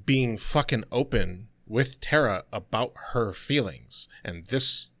not being fucking open with Tara about her feelings. And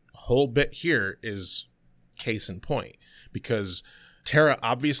this whole bit here is case in point, because Tara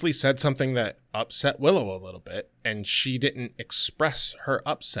obviously said something that upset Willow a little bit, and she didn't express her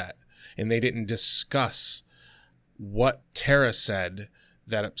upset, and they didn't discuss what Tara said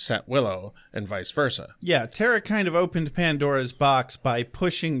that upset Willow and vice versa. Yeah, Tara kind of opened Pandora's box by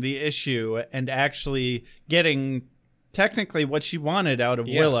pushing the issue and actually getting technically what she wanted out of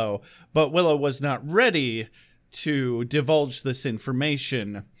Willow, but Willow was not ready to divulge this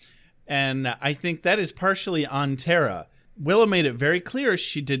information. And I think that is partially on Tara. Willow made it very clear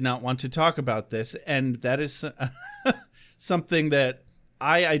she did not want to talk about this, and that is something that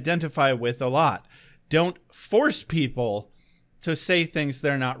I identify with a lot. Don't force people to say things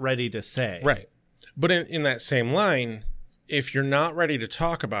they're not ready to say. Right. But in that same line, if you're not ready to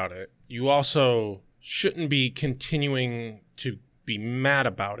talk about it, you also shouldn't be continuing to be mad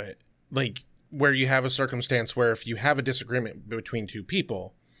about it. Like, where you have a circumstance where if you have a disagreement between 2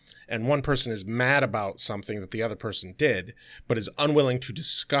 people and one person is mad about something that the other person did, but is unwilling to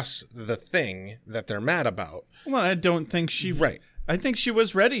discuss the thing that they're mad about. Well, I don't think she... Right. I think she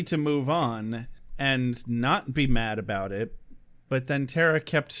was ready to move on and not be mad about it, but then Tara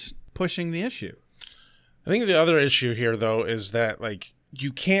kept pushing the issue. I think the other issue here, though, is that, like,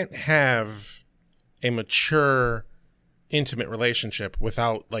 you can't have a mature, intimate relationship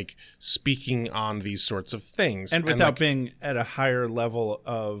without, like, speaking on these sorts of things. And without being at a higher level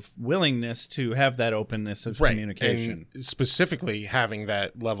of willingness to have that openness of communication. And specifically having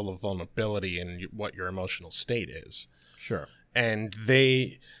that level of vulnerability in what your emotional state is. Sure. And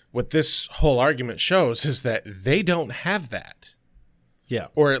what this whole argument shows is that they don't have that. Yeah.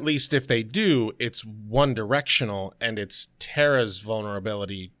 Or at least if they do, it's one directional, and it's Tara's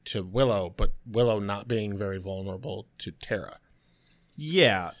vulnerability to Willow, but Willow not being very vulnerable to Tara.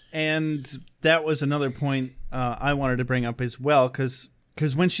 Yeah. And that was another point I wanted to bring up as well, because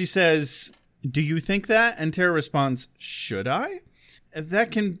when she says, do you think that? And Tara responds, should I? That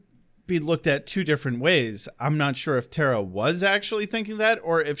can be looked at two different ways. I'm not sure if Tara was actually thinking that,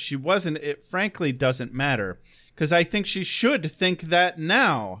 or if she wasn't. It frankly doesn't matter, because I think she should think that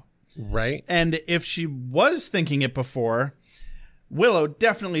now. Right. And if she was thinking it before, Willow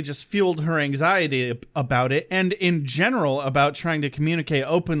definitely just fueled her anxiety about it, and in general about trying to communicate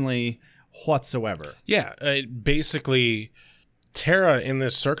openly whatsoever. Yeah, basically, Tara in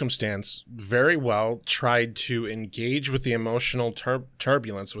this circumstance very well tried to engage with the emotional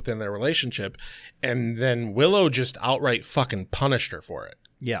turbulence within their relationship, and then Willow just outright fucking punished her for it.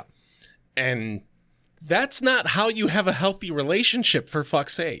 Yeah. And that's not how you have a healthy relationship, for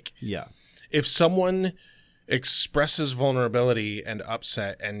fuck's sake. Yeah. If someone expresses vulnerability and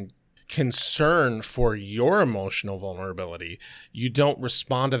upset and concern for your emotional vulnerability, you don't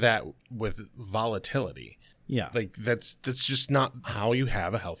respond to that with volatility. Yeah. Like that's just not how you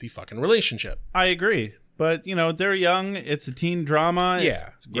have a healthy fucking relationship. I agree. But, you know, they're young. It's a teen drama.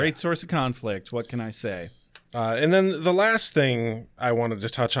 Yeah. It's a great source of conflict. What can I say? And then the last thing I wanted to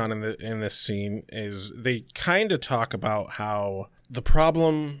touch on in this scene is they kind of talk about how the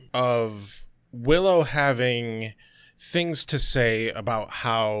problem of Willow having things to say about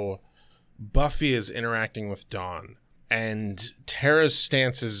how Buffy is interacting with Dawn, and Tara's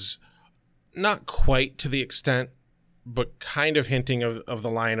stance is not quite to the extent, but kind of hinting of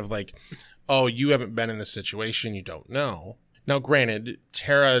the line of like, oh, you haven't been in this situation, you don't know. Now, granted,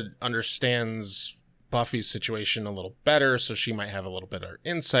 Tara understands Buffy's situation a little better, so she might have a little better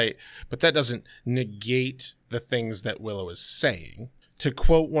insight, but that doesn't negate the things that Willow is saying. To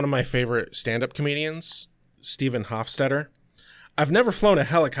quote one of my favorite stand-up comedians, Stephen Hofstetter, "I've never flown a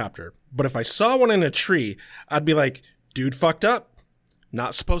helicopter, but if I saw one in a tree, I'd be like, dude fucked up.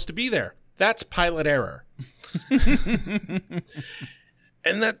 Not supposed to be there. That's pilot error."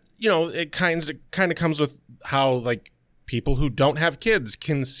 And that, you know, it kind of comes with how, like, people who don't have kids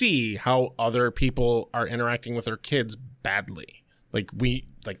can see how other people are interacting with their kids badly.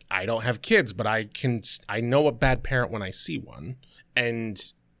 I don't have kids, but I know a bad parent when I see one. And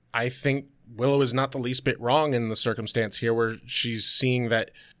I think Willow is not the least bit wrong in the circumstance here where she's seeing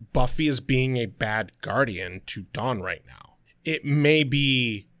that Buffy is being a bad guardian to Dawn right now. It may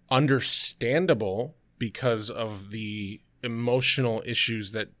be understandable because of the emotional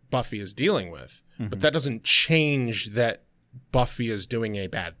issues that Buffy is dealing with, but that doesn't change that Buffy is doing a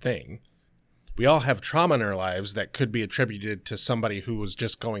bad thing. We all have trauma in our lives that could be attributed to somebody who was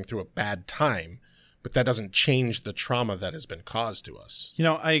just going through a bad time, but that doesn't change the trauma that has been caused to us. You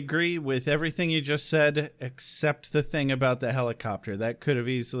know, I agree with everything you just said, except the thing about the helicopter. That could have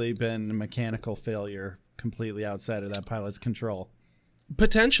easily been a mechanical failure completely outside of that pilot's control.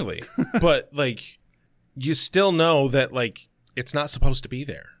 Potentially. But, like, you still know that, like, it's not supposed to be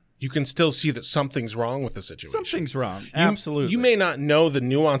there. You can still see that something's wrong with the situation. Something's wrong. Absolutely. You may not know the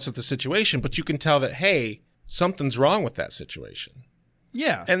nuance of the situation, but you can tell that, hey, something's wrong with that situation.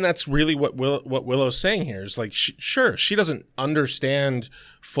 Yeah. And that's really what Willow's saying here is like, sure, she doesn't understand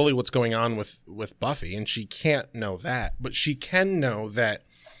fully what's going on with Buffy, and she can't know that, but she can know that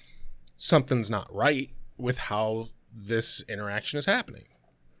something's not right with how this interaction is happening.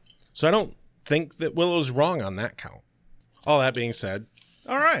 So I don't think that Willow's wrong on that count. All that being said,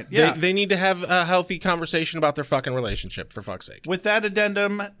 all right, yeah. They need to have a healthy conversation about their fucking relationship, for fuck's sake. With that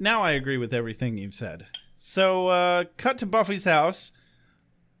addendum, now I agree with everything you've said. So, cut to Buffy's house,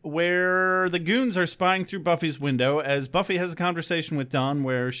 where the goons are spying through Buffy's window as Buffy has a conversation with Dawn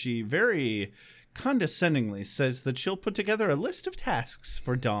where she very condescendingly says that she'll put together a list of tasks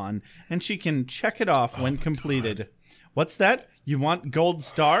for Dawn and she can check it off when completed. God. What's that? You want gold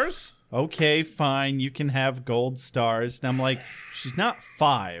stars? Okay, fine, you can have gold stars. And I'm like, she's not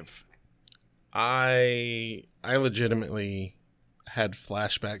 5. I legitimately had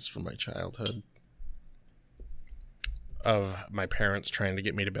flashbacks from my childhood of my parents trying to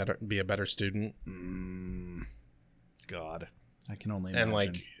get me to be a better student. God, I can only imagine. And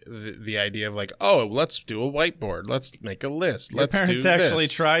like the idea of like, oh, let's do a whiteboard. Let's make a list. Your parents actually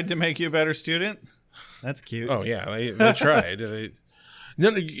tried to make you a better student? That's cute. Oh, yeah, they tried.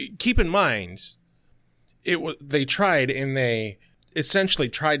 No, keep in mind, they tried, and they essentially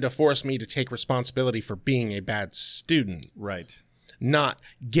tried to force me to take responsibility for being a bad student. Right. Not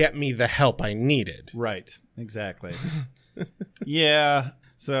get me the help I needed. Right. Exactly. Yeah.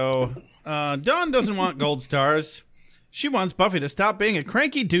 So, Dawn doesn't want gold stars. She wants Buffy to stop being a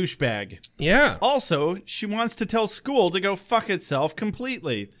cranky douchebag. Yeah. Also, she wants to tell school to go fuck itself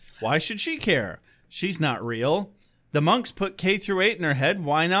completely. Why should she care? She's not real. The monks put K through 8 in her head.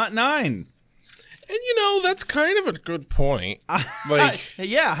 Why not 9? And you know, that's kind of a good point. Like,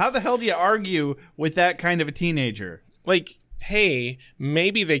 yeah, how the hell do you argue with that kind of a teenager? Like, hey,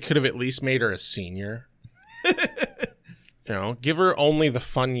 maybe they could have at least made her a senior. Give her only the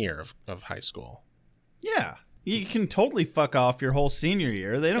fun year of high school. Yeah. You can totally fuck off your whole senior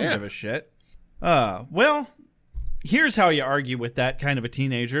year. They don't give a shit. Well, here's how you argue with that kind of a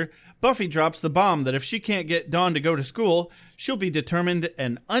teenager. Buffy drops the bomb that if she can't get Dawn to go to school, she'll be determined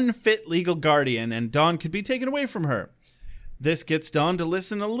an unfit legal guardian and Dawn could be taken away from her. This gets Dawn to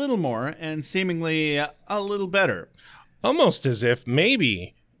listen a little more and seemingly a little better. Almost as if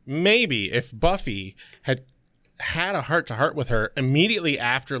maybe if Buffy had a heart-to-heart with her immediately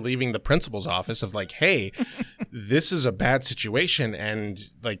after leaving the principal's office of like, hey, this is a bad situation and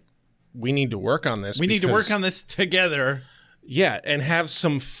like we need to work on this. We need to work on this together. Yeah, and have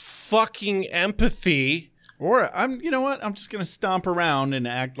some fucking empathy. Or you know what? I'm just going to stomp around and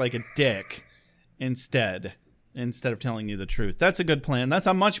act like a dick instead of telling you the truth. That's a good plan. That's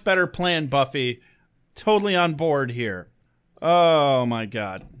a much better plan, Buffy. Totally on board here. Oh my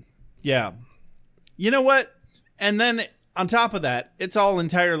God. Yeah. You know what? And then on top of that, it's all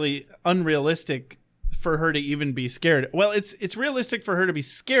entirely unrealistic for her to even be scared. Well, it's realistic for her to be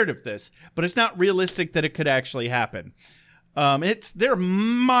scared of this, but it's not realistic that it could actually happen. They're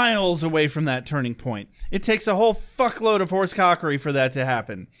miles away from that turning point. It takes a whole fuckload of horsecockery for that to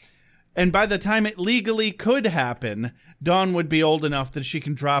happen. And by the time it legally could happen, Dawn would be old enough that she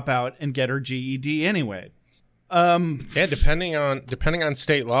can drop out and get her GED anyway. Yeah, depending on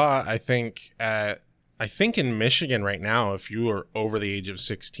state law, I think in Michigan right now, if you are over the age of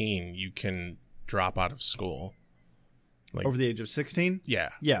 16, you can drop out of school. Like, over the age of 16? Yeah.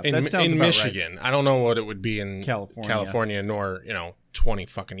 Yeah, that sounds in about Michigan. Right. I don't know what it would be in California nor, 20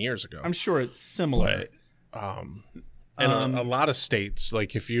 fucking years ago. I'm sure it's similar. But, a lot of states,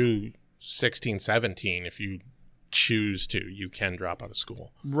 like if you 16, 17, if you choose to, you can drop out of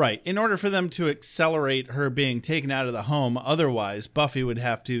school. Right. In order for them to accelerate her being taken out of the home, otherwise Buffy would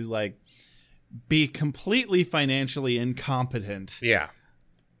have to be completely financially incompetent. Yeah.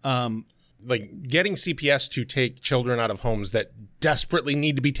 Like getting CPS to take children out of homes that desperately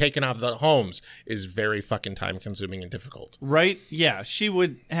need to be taken out of the homes is very fucking time consuming and difficult. Right? Yeah. She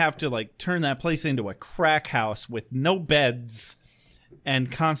would have to turn that place into a crack house with no beds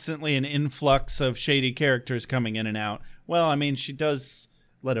and constantly an influx of shady characters coming in and out. Well, I mean, she does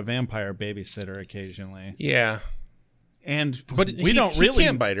let a vampire babysit her occasionally. Yeah. But we don't really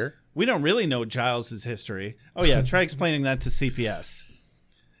can't bite her. We don't really know Giles' history. Oh yeah, try explaining that to CPS.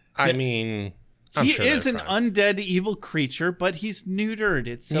 I mean, I'm he sure is an fine. undead evil creature, but he's neutered.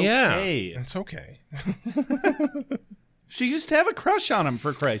 It's okay. Yeah, it's okay. She used to have a crush on him,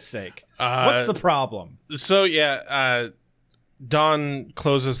 for Christ's sake. What's the problem? So yeah, Dawn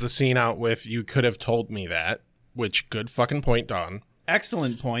closes the scene out with, "You could have told me that," which good fucking point, Dawn.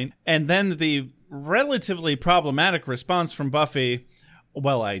 Excellent point. And then the relatively problematic response from Buffy,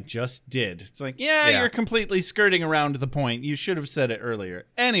 "Well, I just did." It's like, yeah, you're completely skirting around the point. You should have said it earlier.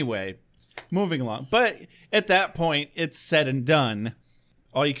 Anyway, moving along. But at that point, it's said and done.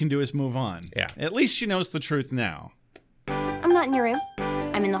 All you can do is move on. Yeah. At least she knows the truth now. I'm not in your room.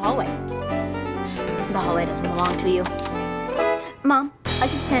 I'm in the hallway. The hallway doesn't belong to you. Mom, I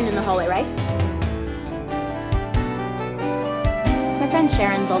can stand in the hallway, right? My friend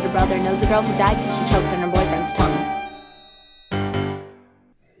Sharon's older brother knows a girl who died because she choked on her boyfriend's tongue.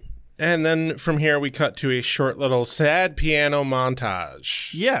 And then from here, we cut to a short little sad piano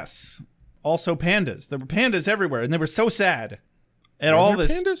montage. Yes. Also pandas. There were pandas everywhere, and they were so sad. And Were there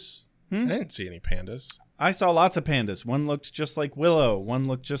pandas? I didn't see any pandas. I saw lots of pandas. One looked just like Willow. One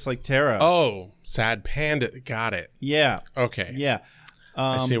looked just like Tara. Oh, sad panda. Got it. Yeah. Okay. Yeah.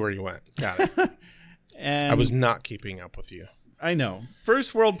 I see where you went. Got it. And I was not keeping up with you. I know.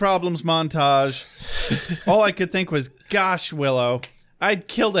 First world problems montage. All I could think was, gosh, Willow, I'd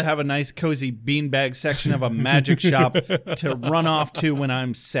kill to have a nice cozy beanbag section of a magic shop to run off to when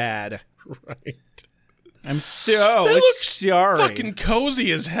I'm sad. Right. I'm so sorry. Fucking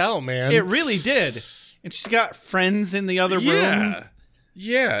cozy as hell, man. It really did. And she's got friends in the other room.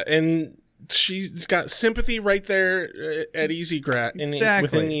 Yeah, and she's got sympathy right there at Easy Grasp. Exactly.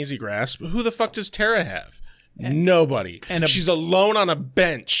 Within Easy Grasp. Who the fuck does Tara have? Nobody. And she's alone on a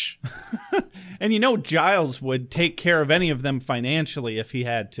bench. And Giles would take care of any of them financially if he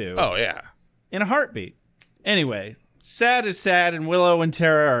had to. Oh, yeah. In a heartbeat. Anyway, sad is sad, and Willow and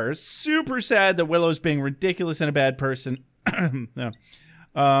Tara are super sad that Willow's being ridiculous and a bad person. No.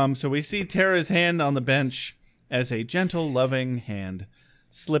 So we see Tara's hand on the bench as a gentle, loving hand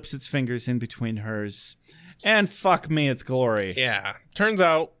slips its fingers in between hers. And fuck me, it's Glory. Yeah. Turns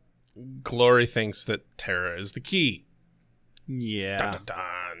out Glory thinks that Tara is the key. Yeah. Dun, dun,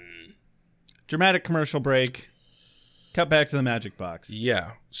 dun. Dramatic commercial break. Cut back to the magic box.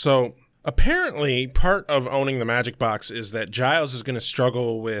 Yeah. So apparently part of owning the magic box is that Giles is going to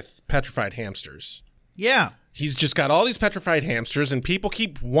struggle with petrified hamsters. Yeah. He's just got all these petrified hamsters, and people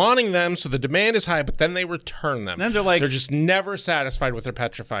keep wanting them, so the demand is high, but then they return them. Then they're like, they're just never satisfied with their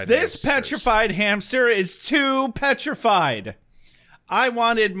petrified this hamsters. petrified hamster is too petrified. I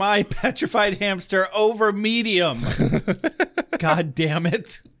wanted my petrified hamster over medium. God damn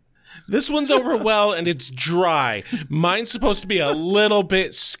it. This one's over well, and it's dry. Mine's supposed to be a little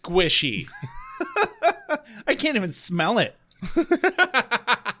bit squishy. I can't even smell it.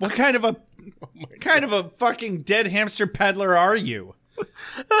 What kind of a fucking dead hamster peddler are you?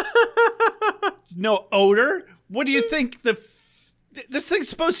 No odor? What do you think this thing's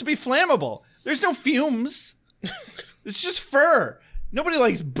supposed to be flammable? There's no fumes. It's just fur. Nobody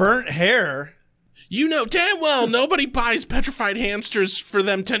likes burnt hair. You know damn well nobody buys petrified hamsters for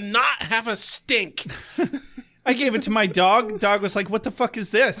them to not have a stink. I gave it to my dog. Dog was like, "What the fuck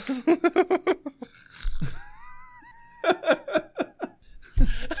is this?"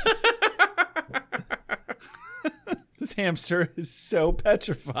 This hamster is so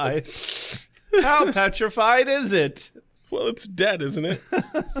petrified. How petrified is it? Well, it's dead, isn't it?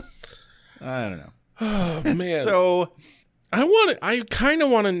 I don't know. Oh, man. So I kind of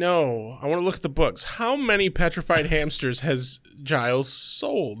want to know, I want to look at the books. How many petrified hamsters has Giles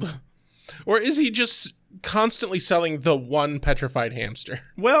sold? Or is he just constantly selling the one petrified hamster?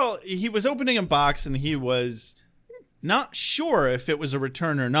 well, he was opening a box and he was not sure if it was a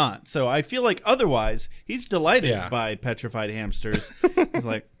return or not. So I feel like otherwise he's delighted by petrified hamsters. He's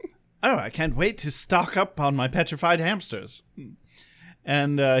like, "Oh, I can't wait to stock up on my petrified hamsters."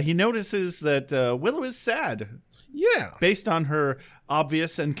 And he notices that Willow is sad. Yeah. Based on her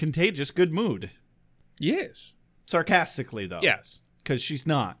obvious and contagious good mood. Yes. Sarcastically, though. Yes. Because she's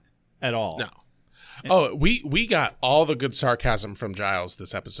not at all. No. Oh, we got all the good sarcasm from Giles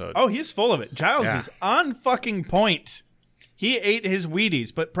this episode. Oh, he's full of it. Giles is on fucking point. He ate his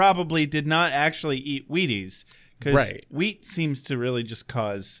Wheaties, but probably did not actually eat Wheaties. Because wheat seems to really just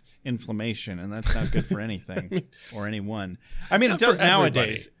cause inflammation, and that's not good for anything or anyone. I mean, it does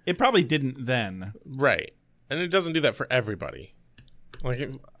nowadays. It probably didn't then. Right. And it doesn't do that for everybody.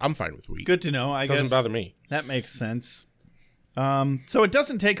 Like, I'm fine with wheat. Good to know. I guess doesn't bother me. That makes sense. So it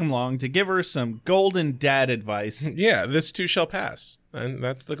doesn't take him long to give her some golden dad advice. Yeah, this too shall pass. And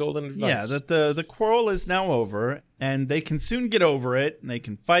that's the golden advice. Yeah, that the quarrel is now over, and they can soon get over it, and they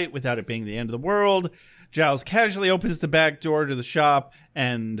can fight without it being the end of the world. Giles casually opens the back door to the shop,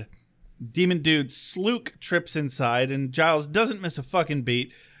 and Demon Dude Slook trips inside, and Giles doesn't miss a fucking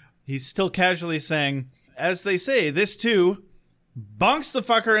beat. He's still casually saying, as they say, this too bonks the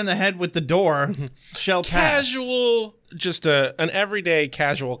fucker in the head with the door shall pass. Casual, just an everyday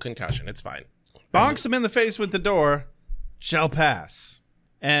casual concussion. It's fine. Bonks him in the face with the door shall pass.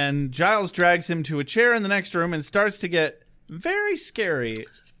 And Giles drags him to a chair in the next room and starts to get very scary.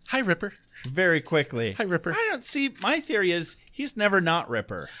 Hi, Ripper. Very quickly. Hi, Ripper. I don't see. My theory is he's never not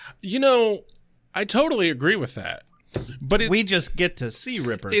Ripper. You know, I totally agree with that. But we just get to see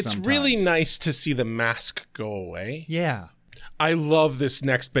Ripper It's sometimes. really nice to see the mask go away. Yeah. I love this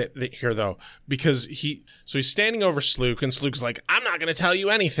next bit here, though, because he's standing over Slook, and Slook's like, "I'm not going to tell you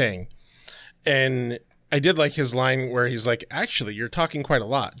anything." And I did like his line where he's like, "Actually, you're talking quite a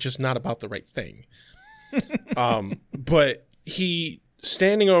lot, just not about the right thing." But he,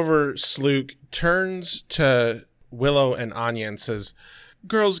 standing over Slook, turns to Willow and Anya and says,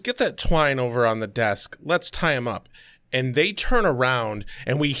 "Girls, get that twine over on the desk. Let's tie him up." And they turn around,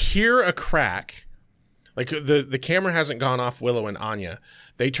 and we hear a crack. Like, the camera hasn't gone off Willow and Anya.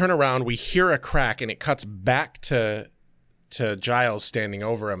 They turn around, we hear a crack, and it cuts back to Giles standing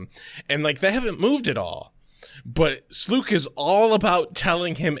over him. And, like, they haven't moved at all. But Slook is all about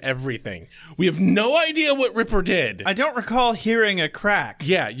telling him everything. We have no idea what Ripper did. I don't recall hearing a crack.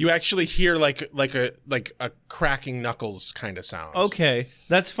 Yeah, you actually hear like a cracking knuckles kind of sound. Okay,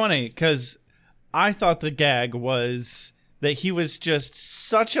 that's funny, because I thought the gag was that he was just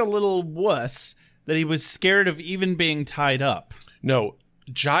such a little wuss that he was scared of even being tied up. No,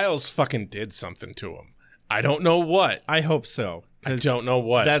 Giles fucking did something to him. I don't know what. I hope so. I don't know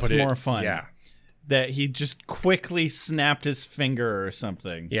what. That's more fun. Yeah. That he just quickly snapped his finger or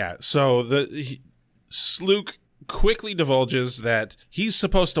something. Yeah, so Slook quickly divulges that he's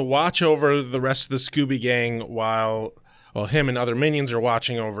supposed to watch over the rest of the Scooby Gang while him and other minions are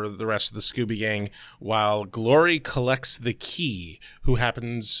watching over the rest of the Scooby Gang while Glory collects the key, who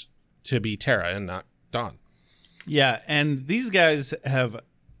happens to be Tara and not Dawn. Yeah, and these guys have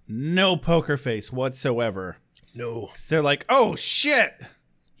no poker face whatsoever. No. They're like, "Oh, shit!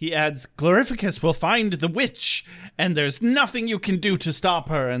 he adds, Glorificus will find the witch, and there's nothing you can do to stop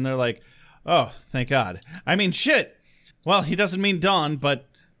her. And they're like, oh, thank God. I mean, shit. Well, he doesn't mean Dawn, but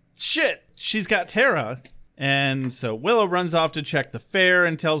shit, she's got Tara. And so Willow runs off to check the fair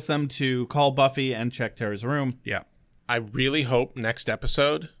and tells them to call Buffy and check Tara's room. Yeah. I really hope next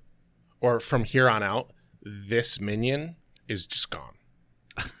episode, or from here on out, this minion is just gone.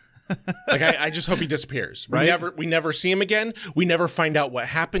 Like, I just hope he disappears. Right? We never see him again. We never find out what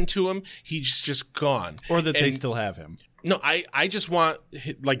happened to him. He's just gone. Or that they still have him. No, I just want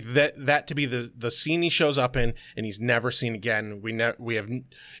like that to be the scene he shows up in, and he's never seen again.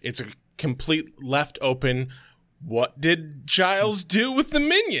 It's a complete left open. What did Giles do with the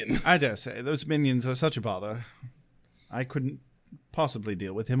minion? I dare say those minions are such a bother. I couldn't possibly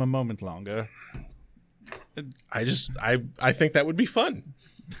deal with him a moment longer. I think that would be fun.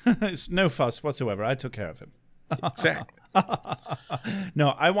 It's no fuss whatsoever. I took care of him. Exactly. No,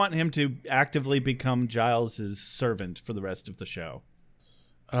 I want him to actively become Giles's servant for the rest of the show.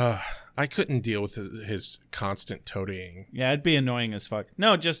 I couldn't deal with his constant toadying. Yeah, it'd be annoying as fuck.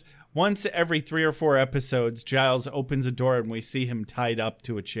 No, just once every 3 or 4 episodes, Giles opens a door and we see him tied up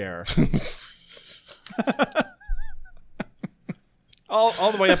to a chair.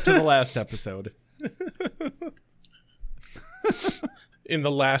 all the way up to the last episode. In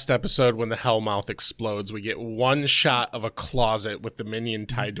the last episode, when the Hellmouth explodes, we get one shot of a closet with the minion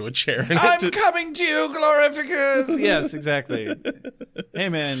tied to a chair. I'm coming to you, Glorificus! Yes, exactly. Hey,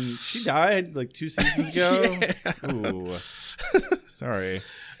 man, she died like 2 seasons ago. Yeah. Ooh. Sorry.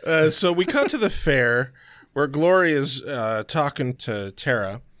 So we cut to the fair, where Glory is talking to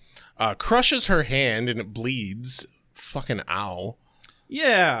Tara, crushes her hand, and it bleeds. Fucking ow.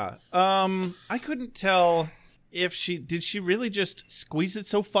 Yeah. I couldn't tell... if did she really just squeeze it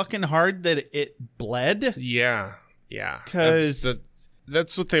so fucking hard that it bled? Yeah. Because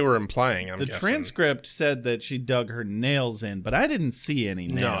that's what they were implying, I'm guessing. The transcript said that she dug her nails in, but I didn't see any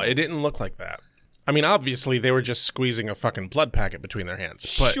nails. No, it didn't look like that. I mean, obviously, they were just squeezing a fucking blood packet between their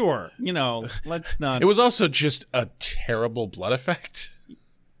hands. But sure. Let's not... It was also just a terrible blood effect.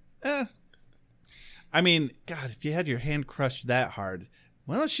 I mean, God, if you had your hand crushed that hard,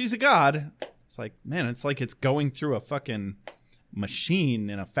 well, she's a god. It's like, man, it's like it's going through a fucking machine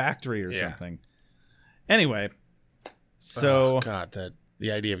in a factory or something. Anyway, so... Oh, God,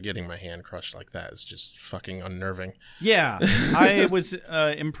 the idea of getting my hand crushed like that is just fucking unnerving. Yeah, I was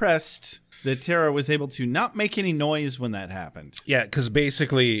impressed that Tara was able to not make any noise when that happened. Yeah, because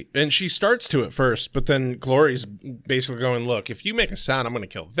basically... And she starts to at first, but then Glory's basically going, look, if you make a sound, I'm going to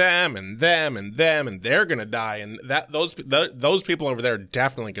kill them and them and them, and they're going to die, and those people over there are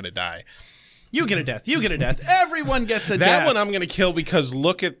definitely going to die. You get a death. You get a death. Everyone gets a death. That one I'm going to kill because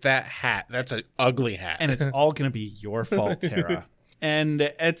look at that hat. That's an ugly hat. And it's all going to be your fault, Tara. And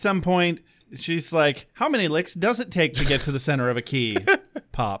at some point, she's like, how many licks does it take to get to the center of a key?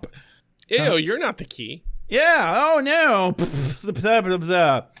 Pop. Ew, you're not the key. Yeah. Oh, no.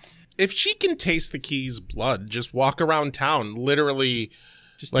 If she can taste the key's blood, just walk around town, literally.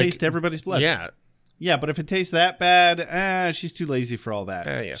 Just taste everybody's blood. Yeah. Yeah, but if it tastes that bad, she's too lazy for all that.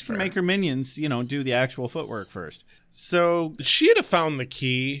 Yeah, she can make her minions, do the actual footwork first. So she'd have found the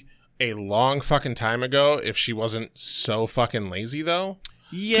key a long fucking time ago if she wasn't so fucking lazy, though.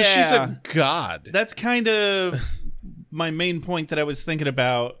 Yeah. 'Cause she's a god. That's kind of my main point that I was thinking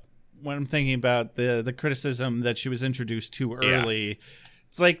about when I'm thinking about the criticism that she was introduced too early. Yeah.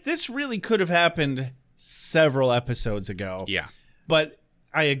 It's like, this really could have happened several episodes ago. Yeah. But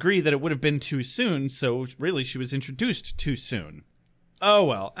I agree that it would have been too soon, so really she was introduced too soon. Oh,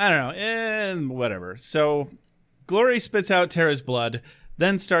 well, I don't know, whatever. So Glory spits out Tara's blood,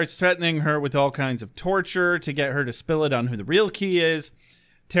 then starts threatening her with all kinds of torture to get her to spill it on who the real key is.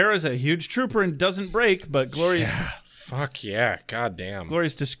 Tara's a huge trooper and doesn't break, but Glory's... Yeah, fuck yeah, goddamn.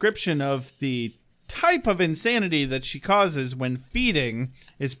 Glory's description of the type of insanity that she causes when feeding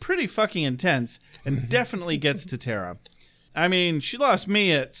is pretty fucking intense and definitely gets to Tara. I mean, she lost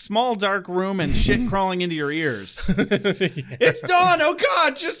me at small dark room and shit crawling into your ears. It's Dawn! Oh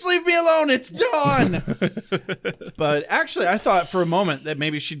God, just leave me alone! It's Dawn! But actually, I thought for a moment that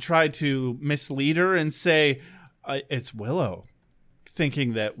maybe she'd try to mislead her and say, it's Willow.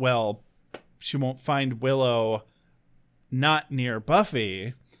 Thinking that, well, she won't find Willow not near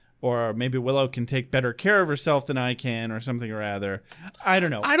Buffy. Or maybe Willow can take better care of herself than I can, or something or other. I don't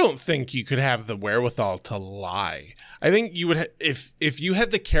know. I don't think you could have the wherewithal to lie. I think you would, if you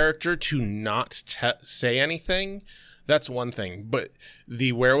had the character to not say anything, that's one thing. But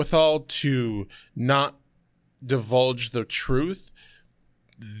the wherewithal to not divulge the truth,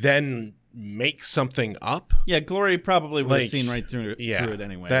 then make something up. Yeah, Glory probably would have Like, seen right through it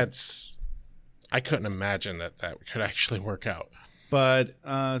anyway. I couldn't imagine that could actually work out. But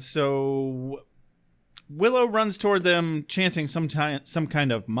so Willow runs toward them, chanting some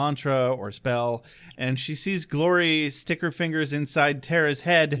kind of mantra or spell, and she sees Glory stick her fingers inside Tara's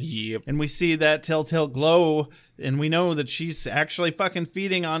head. Yep. And we see that telltale glow, and we know that she's actually fucking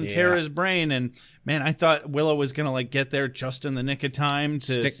feeding on Tara's brain. And man, I thought Willow was gonna like get there just in the nick of time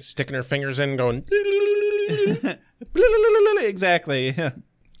to Sticking her fingers in, going. Exactly.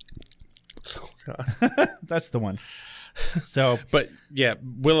 That's the one. So, But yeah,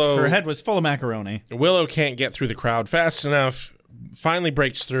 Willow. her head was full of macaroni. Willow can't get through the crowd fast enough. Finally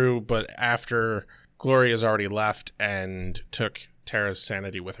breaks through, but after Glory has already left and took Tara's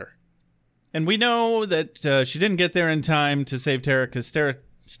sanity with her. And we know that she didn't get there in time to save Tara because Tara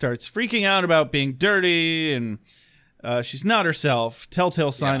starts freaking out about being dirty and she's not herself.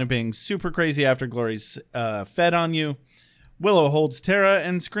 Telltale sign of being super crazy after Glory's fed on you. Willow holds Tara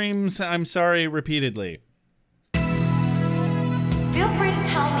and screams, "I'm sorry," repeatedly. Feel free to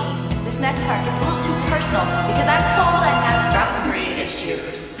tell me if this next part gets a little too personal, because I'm told I have boundary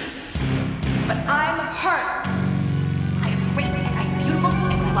issues. But I'm hurt. I am great and I'm beautiful,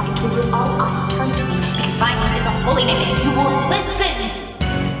 and when I walk into a room, all eyes turn to me, because my name is a holy name, and you will listen.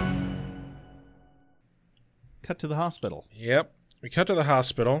 Cut to the hospital. Yep. We cut to the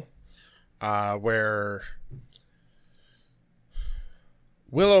hospital where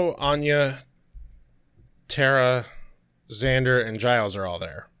Willow, Anya, Tara, Xander, and Giles are all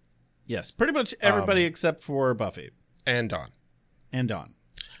there. Yes, pretty much everybody except for Buffy. And Dawn. And Dawn.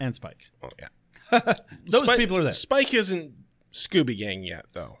 And Spike. Oh, yeah. Those people are there. Spike isn't Scooby Gang yet,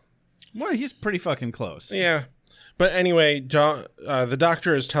 though. Well, he's pretty fucking close. Yeah. But anyway, the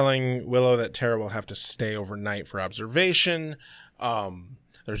doctor is telling Willow that Tara will have to stay overnight for observation.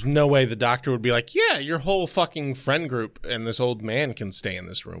 There's no way the doctor would be like, yeah, your whole fucking friend group and this old man can stay in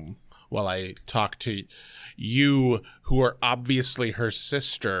this room while I talk to you, who are obviously her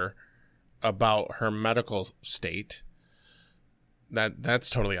sister, about her medical state. That's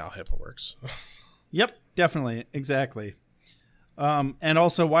totally how HIPAA works. Yep, definitely. Exactly. And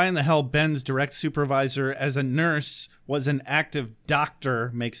also, why in the hell Ben's direct supervisor as a nurse was an active doctor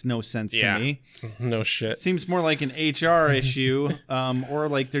makes no sense to me. No shit. Seems more like an HR issue, or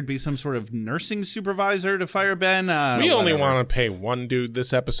like there'd be some sort of nursing supervisor to fire Ben. We only want to pay one dude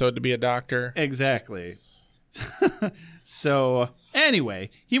this episode to be a doctor. Exactly. So,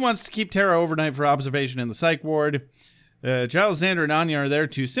 anyway, he wants to keep Tara overnight for observation in the psych ward. Giles, Xander, and Anya are there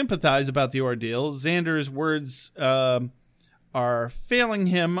to sympathize about the ordeal. Xander's words are failing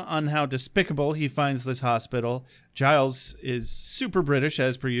him on how despicable he finds this hospital. Giles is super British,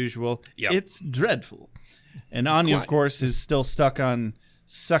 as per usual. Yep. It's dreadful. And Anya, of course, is still stuck on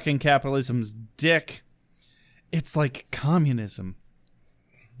sucking capitalism's dick. It's like communism.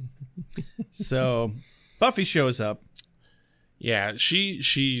 So Buffy shows up. Yeah,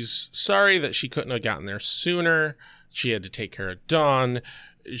 she's sorry that she couldn't have gotten there sooner. She had to take care of Dawn.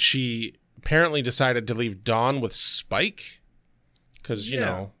 She apparently decided to leave Dawn with Spike. Because, you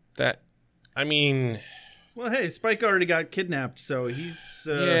know, that, I mean... Well, hey, Spike already got kidnapped, so he's...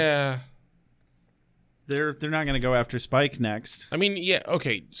 yeah. They're not going to go after Spike next. I mean, yeah,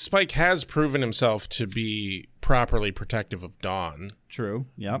 okay, Spike has proven himself to be properly protective of Dawn. True,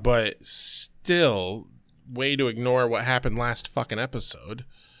 yeah. But still, way to ignore what happened last fucking episode.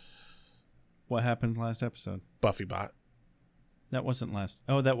 What happened last episode? Buffy bot. That wasn't last...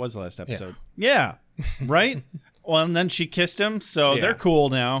 Oh, that was the last episode. Yeah, right? Well, and then she kissed him, so they're cool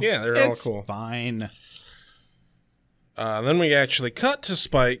now. Yeah, they're all cool. It's fine. Then we actually cut to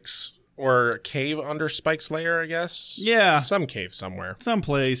Spike's, or cave under Spike's lair, I guess. Yeah. Some cave somewhere.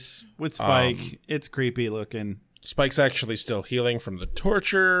 Someplace with Spike. It's creepy looking. Spike's actually still healing from the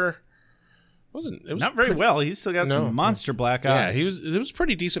torture. It was not very well. He's still got some monster black eyes. Yeah, it was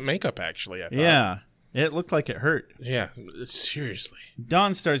pretty decent makeup, actually, I thought. Yeah. It looked like it hurt. Yeah, seriously.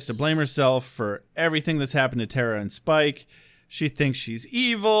 Dawn starts to blame herself for everything that's happened to Tara and Spike. She thinks she's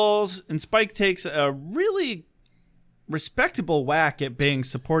evil, and Spike takes a really respectable whack at being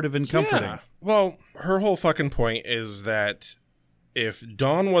supportive and comforting. Yeah. Well, her whole fucking point is that if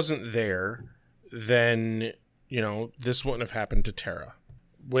Dawn wasn't there, then, you know, this wouldn't have happened to Tara.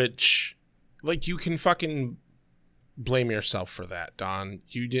 Which, like, you can fucking... blame yourself for that, Dawn.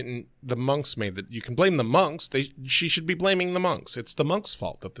 You didn't. The monks made that. You can blame the monks. She should be blaming the monks. It's the monks'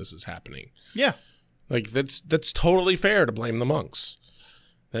 fault that this is happening. Yeah, like that's totally fair to blame the monks.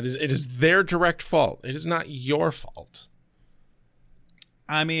 It is their direct fault. It is not your fault.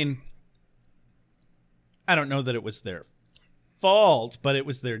 I mean, I don't know that it was their fault, but it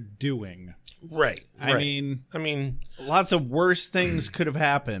was their doing. Right. I mean, lots of worse things could have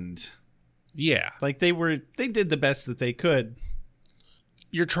happened. Yeah. Like they did the best that they could.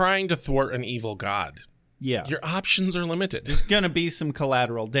 You're trying to thwart an evil god. Yeah. Your options are limited. There's going to be some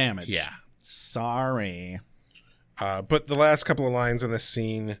collateral damage. Yeah. Sorry. But the last couple of lines in this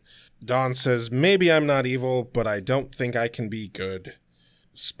scene, Dawn says, "Maybe I'm not evil, but I don't think I can be good."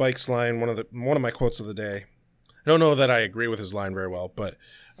 Spike's line, one of my quotes of the day. I don't know that I agree with his line very well, but,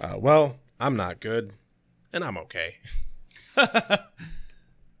 well, I'm not good, and I'm okay.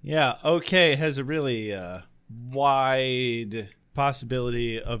 Yeah, okay has a really wide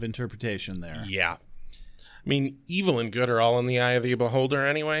possibility of interpretation there. Yeah. I mean, evil and good are all in the eye of the beholder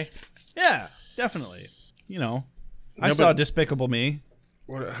anyway. Yeah, definitely. You know, I saw Despicable Me.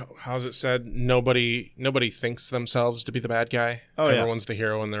 How's it said? Nobody thinks themselves to be the bad guy. Oh, yeah. Everyone's the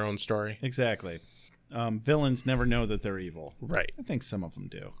hero in their own story. Exactly. Villains never know that they're evil. Right. I think some of them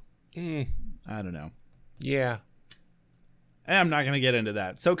do. I don't know. Yeah. I'm not going to get into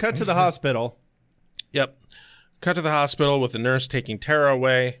that. So cut to the hospital. Yep. Cut to the hospital with the nurse taking Tara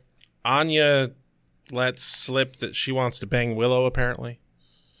away. Anya lets slip that she wants to bang Willow, apparently.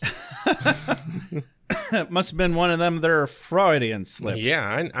 It must have been one of them their Freudian slips.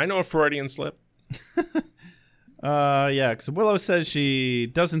 Yeah, I know a Freudian slip. Yeah, because Willow says she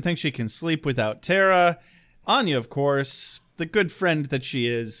doesn't think she can sleep without Tara. Anya, of course, the good friend that she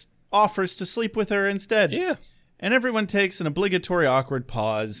is, offers to sleep with her instead. Yeah. And everyone takes an obligatory awkward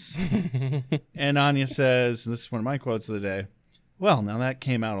pause. And Anya says, and this is one of my quotes of the day, "Well, now that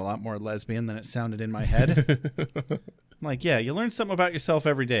came out a lot more lesbian than it sounded in my head." I'm like, yeah, you learn something about yourself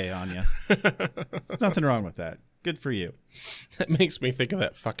every day, Anya. There's nothing wrong with that. Good for you. That makes me think of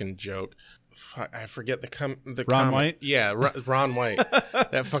that fucking joke. I forget the Ron White? Yeah, Ron White.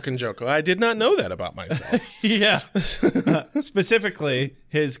 That fucking joke. I did not know that about myself. Yeah. Specifically,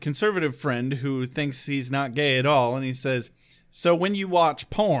 his conservative friend who thinks he's not gay at all, and he says, "So when you watch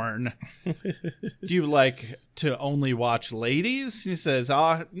porn, do you like to only watch ladies?" He says,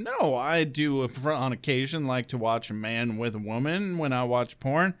 "No, I do on occasion like to watch a man with a woman when I watch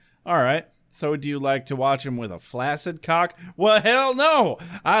porn." "All right. So do you like to watch him with a flaccid cock?" "Well, hell no.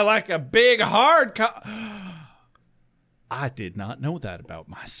 I like a big hard cock." I did not know that about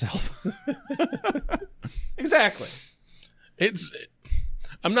myself. Exactly.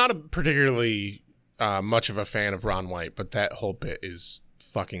 I'm not a particularly much of a fan of Ron White, but that whole bit is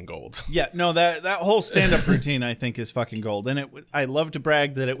fucking gold. Yeah, no, that whole stand-up routine I think is fucking gold. And I love to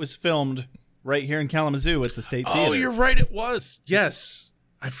brag that it was filmed right here in Kalamazoo at the State Theater. Oh, you're right, it was. Yes.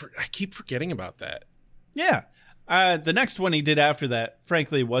 I keep forgetting about that. Yeah. The next one he did after that,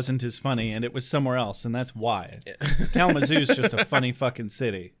 frankly, wasn't as funny, and it was somewhere else, and that's why. Kalamazoo's just a funny fucking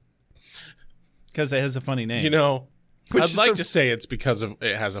city. Because it has a funny name. You know, I'd like to say it's because of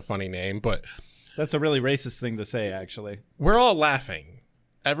it has a funny name, but... That's a really racist thing to say, actually. We're all laughing.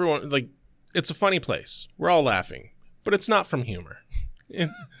 Everyone, like, it's a funny place. We're all laughing. But it's not from humor.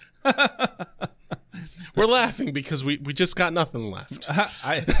 We're laughing because we just got nothing left.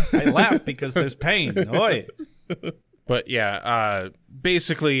 I laugh because there's pain. Oi. But yeah,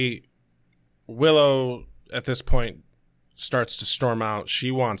 basically, Willow at this point starts to storm out.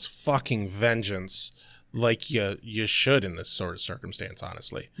 She wants fucking vengeance, like you should in this sort of circumstance,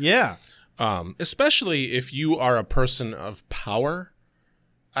 honestly. Yeah. Especially if you are a person of power.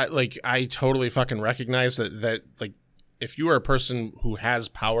 I totally fucking recognize that like if you are a person who has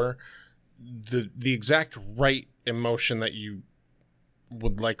power, the exact right emotion that you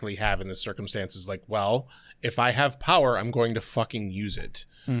would likely have in this circumstance is like, well, if I have power, I'm going to fucking use it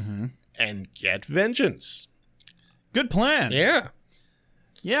and get vengeance. Good plan. Yeah.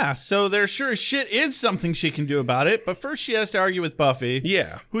 Yeah, so there sure as shit is something she can do about it, but first she has to argue with Buffy.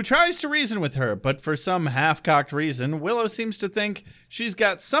 Yeah. Who tries to reason with her, but for some half-cocked reason, Willow seems to think she's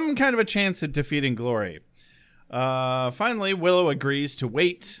got some kind of a chance at defeating Glory. Finally, Willow agrees to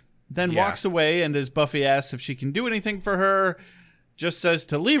wait, then walks away, and as Buffy asks if she can do anything for her, just says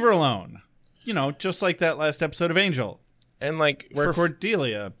to leave her alone. You know, just like that last episode of Angel. And like... Where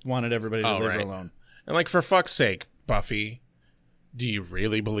Cordelia wanted everybody to leave her right. alone. And like, for fuck's sake, Buffy... Do you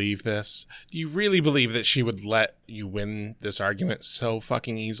really believe this? Do you really believe that she would let you win this argument so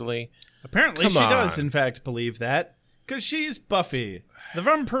fucking easily? Apparently she does, in fact, believe that. Because she's Buffy, the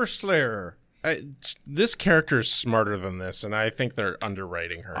Vampire. This character is smarter than this, and I think they're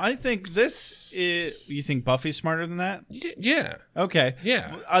underwriting her. I think this is... You think Buffy's smarter than that? Yeah. Okay.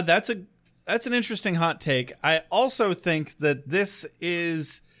 Yeah. That's an interesting hot take. I also think that this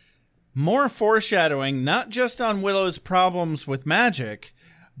is... more foreshadowing, not just on Willow's problems with magic,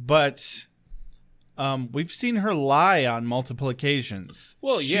 but We've seen her lie on multiple occasions.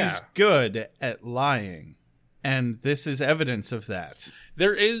 Well, yeah. She's good at lying, and this is evidence of that.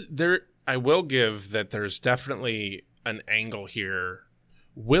 I will give that there's definitely an angle here.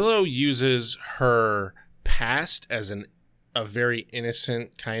 Willow uses her past as a very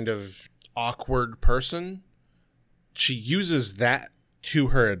innocent, kind of awkward person. She uses that to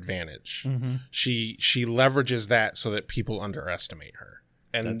her advantage. Mm-hmm. She leverages that so that people underestimate her.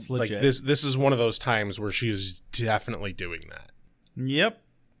 And That's like legit. this is one of those times where she is definitely doing that. Yep.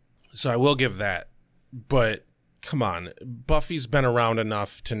 So I will give that. But come on, Buffy's been around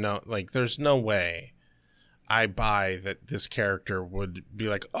enough to know, like, there's no way I buy that this character would be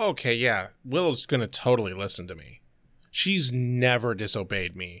like, oh, okay, yeah, Willow's gonna totally listen to me. She's never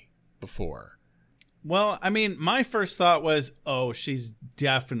disobeyed me before. Well, I mean, my first thought was, oh, she's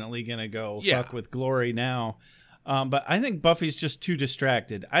definitely going to go fuck with Glory now. But I think Buffy's just too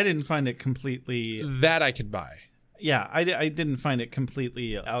distracted. I didn't find it completely... That I could buy. Yeah, I didn't find it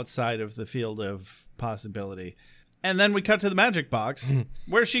completely outside of the field of possibility. And then we cut to the magic box,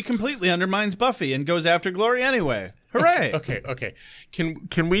 where she completely undermines Buffy and goes after Glory anyway. Hooray! Okay.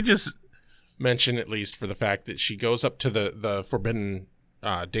 Can we just mention, at least for the fact that she goes up to the forbidden...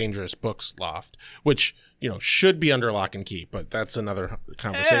 dangerous books loft, which, you know, should be under lock and key, but that's another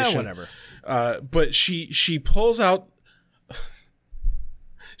conversation. Whatever. But she pulls out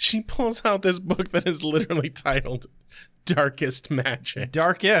this book that is literally titled Darkest Magic.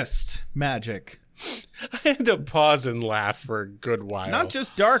 Darkest Magic. I had to pause and laugh for a good while. Not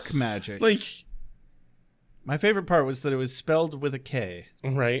just dark magic. like, My favorite part was that it was spelled with a K.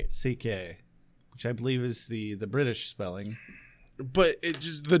 right? C-K, which I believe is the British spelling. But it's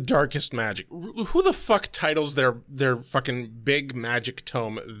just the darkest magic. Who the fuck titles their fucking big magic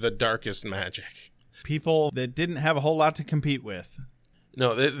tome The Darkest Magic? People that didn't have a whole lot to compete with.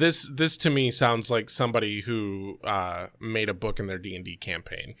 No, this to me sounds like somebody who made a book in their D&D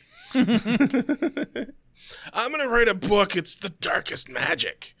campaign. I'm gonna write a book. It's The Darkest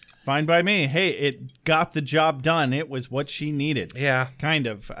Magic. Fine by me. Hey, it got the job done. It was what she needed. Yeah. Kind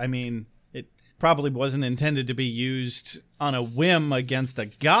of. I mean, it probably wasn't intended to be used on a whim against a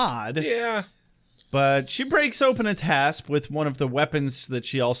god. Yeah. But she breaks open its hasp with one of the weapons that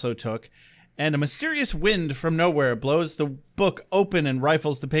she also took, and a mysterious wind from nowhere blows the book open and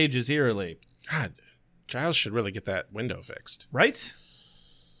rifles the pages eerily. God, Giles should really get that window fixed. Right?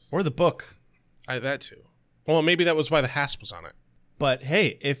 Or the book. That too. Well, maybe that was why the hasp was on it. But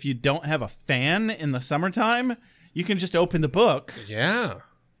hey, if you don't have a fan in the summertime, you can just open the book. Yeah.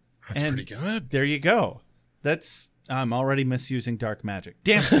 That's and pretty good. There you go. I'm already misusing dark magic.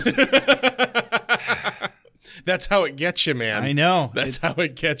 Damn it. That's how it gets you, man. I know. That's how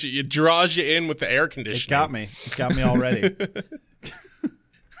it gets you. It draws you in with the air conditioning. It got me. It got me already.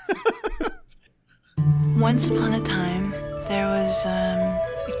 Once upon a time, there was a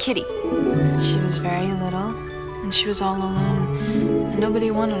kitty. She was very little, and she was all alone, and nobody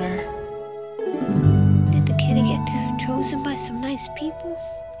wanted her. Did the kitty get chosen by some nice people?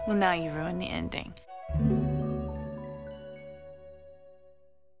 Well, now you ruined the ending.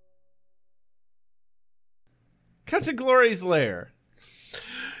 Cut to Glory's lair.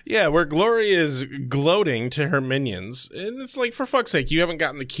 Yeah, where Glory is gloating to her minions. And it's like, for fuck's sake, you haven't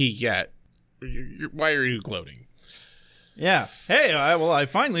gotten the key yet. Why are you gloating? Yeah. Hey, I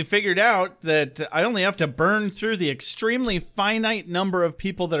finally figured out that I only have to burn through the extremely finite number of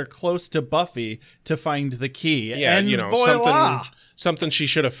people that are close to Buffy to find the key. Yeah, and you know, voila! something she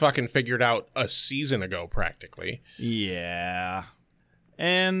should have fucking figured out a season ago, practically. Yeah.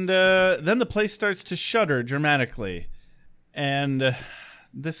 And then the place starts to shudder dramatically. And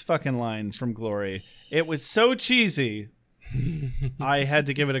this fucking line from Glory, it was so cheesy, I had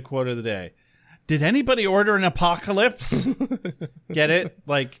to give it a quote of the day. Did anybody order an apocalypse? Get it?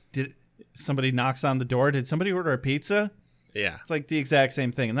 Like, did somebody knocks on the door? Did somebody order a pizza? Yeah. It's like the exact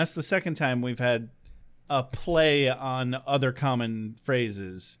same thing. And that's the second time we've had a play on other common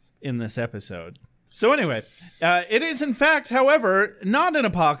phrases in this episode. So anyway, it is in fact, however, not an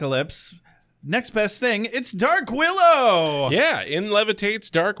apocalypse. Next best thing, it's Dark Willow. Yeah, in levitates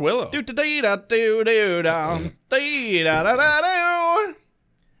Dark Willow.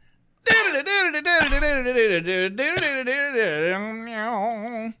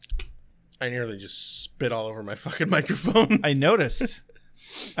 I nearly just spit all over my fucking microphone. I noticed.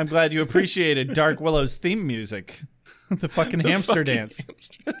 I'm glad you appreciated Dark Willow's theme music. The fucking hamster dance.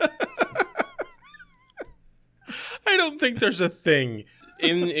 I don't think there's a thing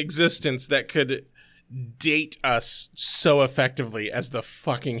in existence that could date us so effectively as the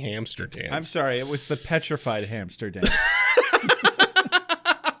fucking hamster dance. I'm sorry, it was the petrified hamster dance.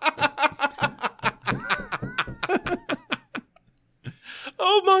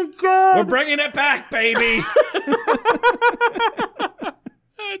 Oh my God. We're bringing it back, baby.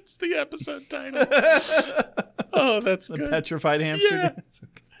 That's the episode title. Oh, that's The good. petrified hamster Yeah. dance.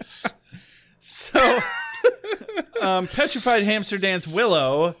 Okay. So, petrified hamster dance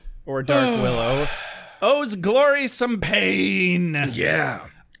Willow, or Dark Willow, owes Glory some pain. Yeah.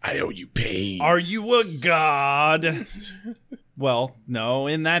 I owe you pain. Are you a god? Well, no,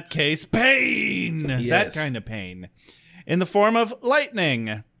 in that case, pain. That Yes. kind of pain. In the form of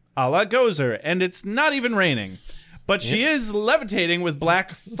lightning, a la Gozer, and it's not even raining. But she is levitating with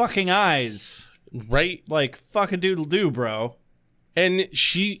black fucking eyes. Right? Like, fuck-a-doodle-doo, bro. And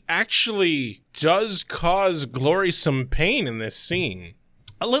she actually does cause Glory some pain in this scene.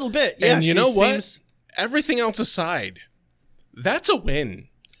 A little bit, yeah. And you she know what? seems- Everything else aside, that's a win.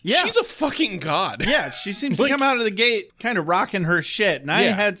 Yeah. She's a fucking god. Yeah, she seems Like- to come out of the gate kind of rocking her shit. And I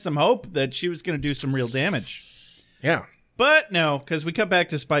Yeah. had some hope that she was going to do some real damage. Yeah. But no, because we cut back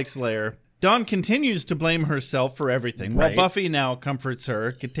to Spike's lair. Dawn continues to blame herself for everything, while Right. Buffy now comforts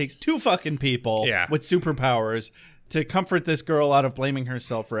her. It takes two fucking people Yeah. with superpowers to comfort this girl out of blaming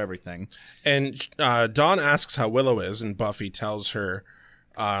herself for everything. And Dawn asks how Willow is, and Buffy tells her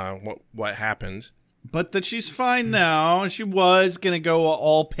what happened. But that she's fine now. She was going to go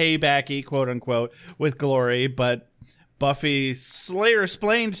all paybacky, quote unquote, with Glory, but Buffy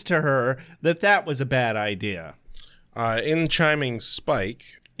Slayer-splained to her that was a bad idea. In chiming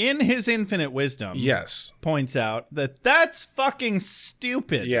Spike, In his infinite wisdom, yes. points out that that's fucking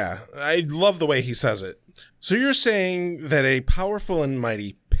stupid. Yeah, I love the way he says it. So you're saying that a powerful and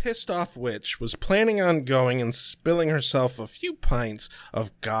mighty pissed off witch was planning on going and spilling herself a few pints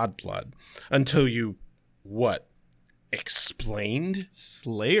of god blood until you, what, explained?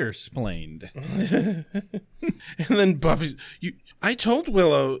 Slayer-splained. And then Buffy, I told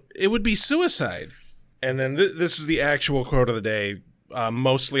Willow it would be suicide. And then this is the actual quote of the day,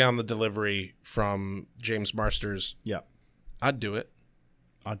 mostly on the delivery from James Marsters. Yeah, I'd do it.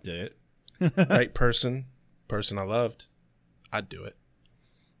 I'll do it. Right person I loved. I'd do it.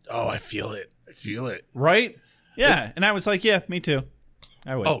 Oh, I feel it. I feel it. Right? Yeah. And I was like, yeah, me too.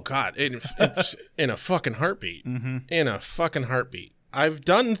 I would. Oh, God. It's in a fucking heartbeat. Mm-hmm. In a fucking heartbeat. I've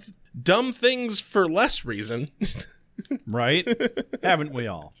done dumb things for less reason. Right? Haven't we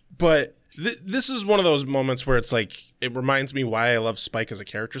all? But this is one of those moments where it's like, it reminds me why I love Spike as a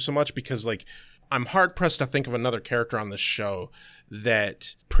character so much, because like I'm hard pressed to think of another character on this show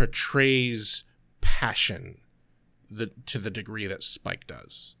that portrays passion to the degree that Spike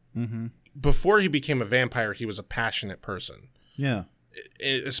does. Mm-hmm. Before he became a vampire, he was a passionate person, Yeah.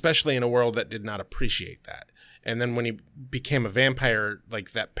 especially in a world that did not appreciate that. And then when he became a vampire,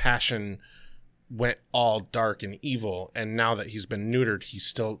 like that passion went all dark and evil. And now that he's been neutered, he's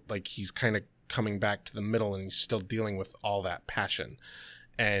still like, he's kind of coming back to the middle and he's still dealing with all that passion.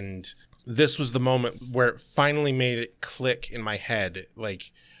 And this was the moment where it finally made it click in my head,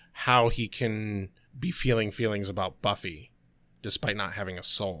 like how he can be feeling feelings about Buffy despite not having a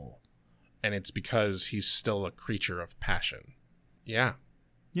soul. And it's because he's still a creature of passion. Yeah.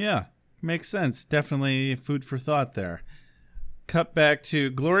 Yeah. Makes sense. Definitely food for thought there. Cut back to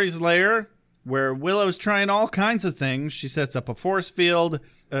Glory's lair, where Willow's trying all kinds of things. She sets up a force field,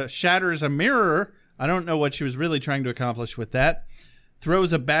 shatters a mirror. I don't know what she was really trying to accomplish with that.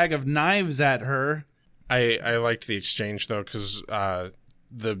 Throws a bag of knives at her. I liked the exchange though, because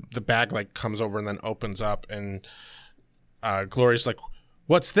the bag like comes over and then opens up, and Glory's like,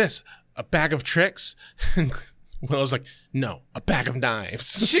 "What's this? A bag of tricks?" And Willow's like, "No, a bag of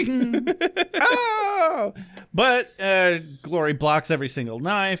knives." Ching! Oh! But Glory blocks every single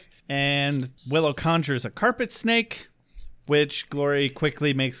knife, and Willow conjures a carpet snake, which Glory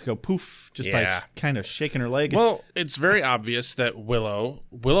quickly makes go poof just by Yeah. kind of shaking her leg. Well, it's very obvious that Willow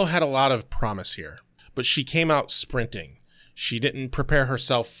had a lot of promise here, but she came out sprinting. She didn't prepare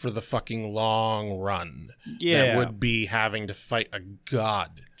herself for the fucking long run Yeah. that would be having to fight a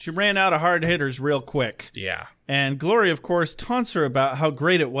god. She ran out of hard hitters real quick. Yeah. And Glory, of course, taunts her about how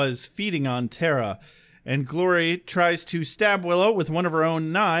great it was feeding on Terra. And Glory tries to stab Willow with one of her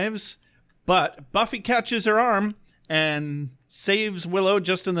own knives, but Buffy catches her arm and saves Willow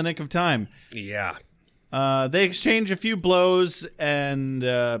just in the nick of time. Yeah. They exchange a few blows, and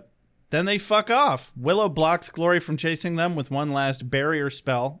then they fuck off. Willow blocks Glory from chasing them with one last barrier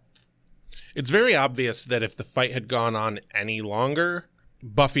spell. It's very obvious that if the fight had gone on any longer,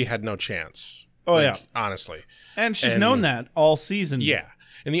 Buffy had no chance. Oh, yeah. Honestly. And she's And- known that all season. Yeah.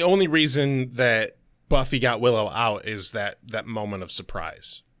 And the only reason that Buffy got Willow out is that moment of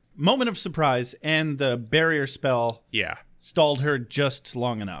surprise. Moment of surprise, and the barrier spell Yeah. stalled her just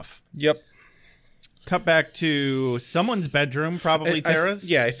long enough. Yep. cut back to someone's bedroom, probably Tara's.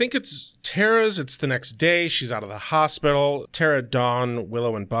 Yeah, I think it's Tara's. It's the next day. She's out of the hospital. Tara, Dawn,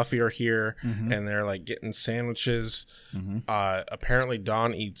 Willow, and Buffy are here, and they're like getting sandwiches. Apparently,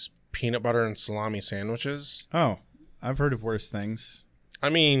 Dawn eats peanut butter and salami sandwiches. Oh, I've heard of worse things. I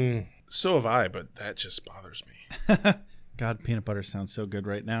mean, so have I, but that just bothers me. God, peanut butter sounds so good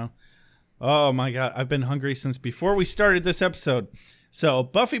right now. Oh my God, I've been hungry since before we started this episode. So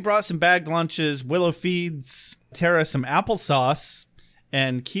Buffy brought some bagged lunches. Willow feeds Tara some applesauce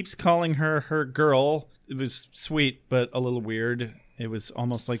and keeps calling her girl. It was sweet, but a little weird. It was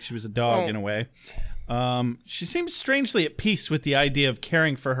almost like she was a dog in a way. She seems strangely at peace with the idea of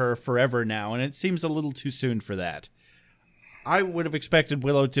caring for her forever now, and it seems a little too soon for that. I would have expected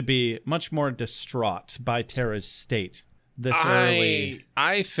Willow to be much more distraught by Tara's state this early.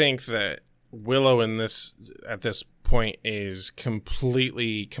 I think that Willow at this point is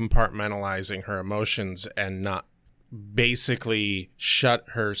completely compartmentalizing her emotions and not basically shut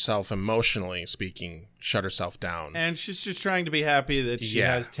herself down. And she's just trying to be happy that she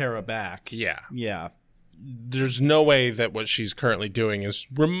has Tara back. Yeah. There's no way that what she's currently doing is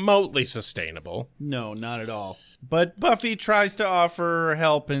remotely sustainable. No, not at all. But Buffy tries to offer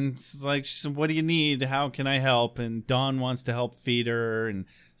help, and it's like, what do you need? How can I help? And Dawn wants to help feed her. And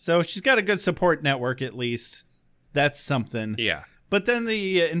so she's got a good support network, at least. That's something. Yeah. But then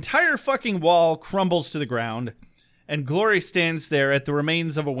the entire fucking wall crumbles to the ground, and Glory stands there at the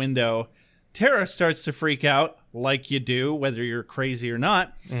remains of a window. Tara starts to freak out, like you do, whether you're crazy or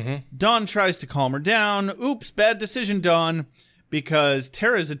not. Dawn tries to calm her down. Oops, bad decision, Dawn. Because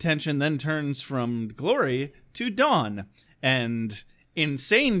Tara's attention then turns from Glory to Dawn. And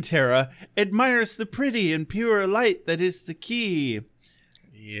insane Tara admires the pretty and pure light that is the key.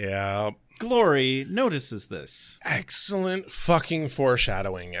 Yeah. Glory notices this. Excellent fucking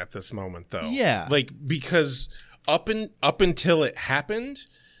foreshadowing at this moment, though. Yeah. Like, because up until it happened,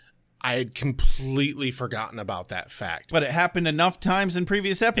 I had completely forgotten about that fact. But it happened enough times in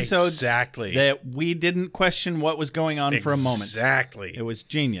previous episodes that we didn't question what was going on for a moment. Exactly. It was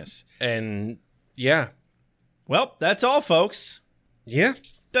genius. And, yeah. Well, that's all, folks. Yeah.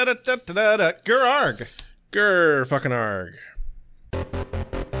 Da-da-da-da-da-da. Grr-arg. Grr fucking arg.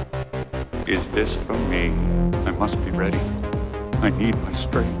 Is this from me? I must be ready. I need my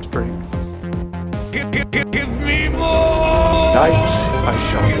strength. Give me more! Nights I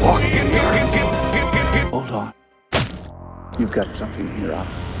shall walk in the earth. Hold on. You've got something in your eye.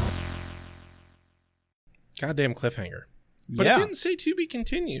 Goddamn cliffhanger. But it didn't say to be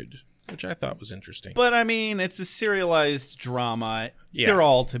continued, which I thought was interesting. But, I mean, it's a serialized drama. Yeah. They're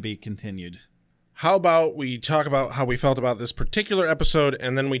all to be continued. How about we talk about how we felt about this particular episode,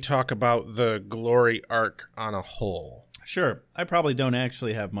 and then we talk about the Glory arc on a whole? Sure. I probably don't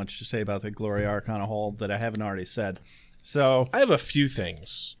actually have much to say about the Glory arc on a whole that I haven't already said. So I have a few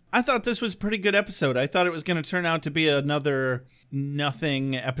things. I thought this was a pretty good episode. I thought it was going to turn out to be another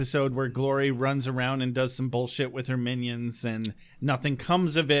nothing episode where Glory runs around and does some bullshit with her minions and nothing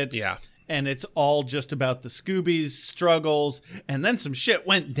comes of it. Yeah. And it's all just about the Scoobies' struggles, and then some shit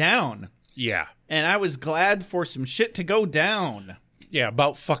went down. Yeah. And I was glad for some shit to go down. Yeah,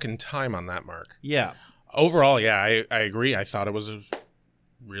 about fucking time on that mark. Yeah. Overall, yeah, I agree. I thought it was a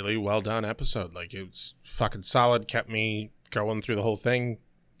really well done episode. Like, it was fucking solid, kept me going through the whole thing.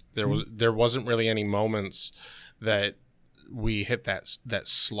 There wasn't really any moments that we hit that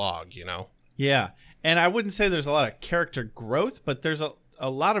slog, you know? Yeah. And I wouldn't say there's a lot of character growth, but there's a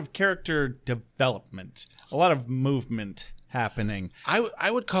lot of character development, a lot of movement happening.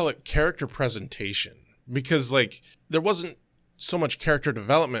 I would call it character presentation, because, like, there wasn't so much character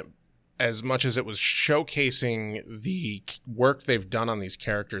development as much as it was showcasing the work they've done on these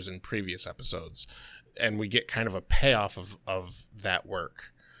characters in previous episodes. And we get kind of a payoff of that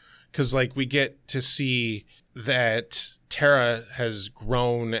work. Because, like, we get to see that Tara has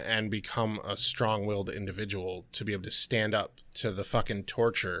grown and become a strong-willed individual to be able to stand up to the fucking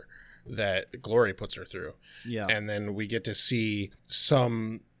torture that Glory puts her through. Yeah. And then we get to see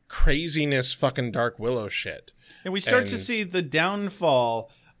some craziness fucking Dark Willow shit. And we start to see the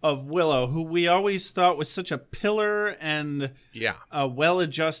downfall of Willow, who we always thought was such a pillar and a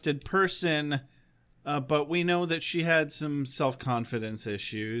well-adjusted person, but we know that she had some self-confidence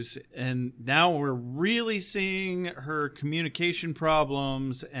issues, and now we're really seeing her communication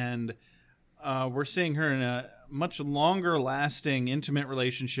problems, and we're seeing her in a much longer-lasting, intimate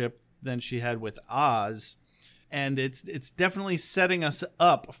relationship than she had with Oz, and it's definitely setting us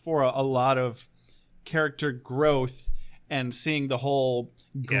up for a lot of character growth and seeing the whole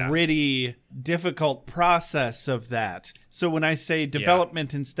gritty, difficult process of that. So when I say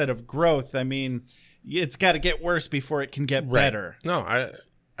development instead of growth, I mean it's got to get worse before it can get better. No,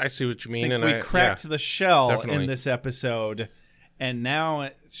 I see what you mean. I think we cracked the shell definitely. in this episode, and now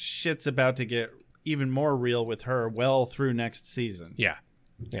shit's about to get even more real with her well through next season. Yeah.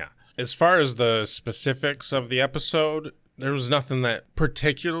 As far as the specifics of the episode, there was nothing that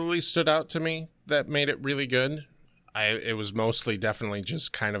particularly stood out to me that made it really good. It was mostly definitely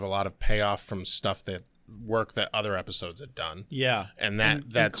just kind of a lot of payoff from stuff that other episodes had done. Yeah. And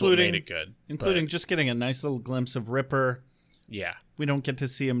that's what made it good. Including just getting a nice little glimpse of Ripper. Yeah. We don't get to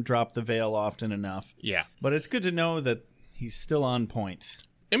see him drop the veil often enough. Yeah. But it's good to know that he's still on point.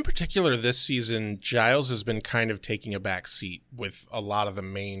 In particular, this season, Giles has been kind of taking a back seat with a lot of the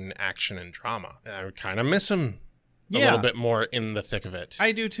main action and drama. And I kind of miss him a little bit more in the thick of it.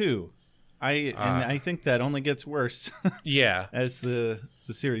 I do too. And I think that only gets worse. Yeah. As the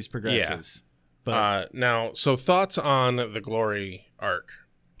series progresses. Yeah. But now, so thoughts on the Glory arc.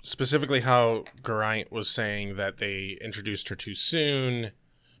 Specifically how Geraint was saying that they introduced her too soon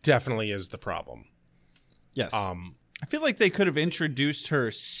definitely is the problem. Yes. I feel like they could have introduced her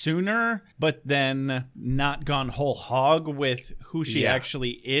sooner, but then not gone whole hog with who she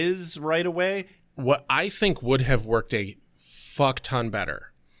actually is right away. What I think would have worked a fuck ton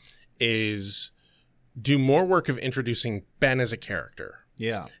better is do more work of introducing Ben as a character.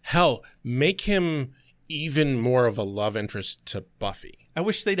 Yeah. Hell, make him even more of a love interest to Buffy. I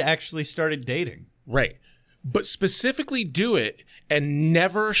wish they'd actually started dating. Right. But specifically do it and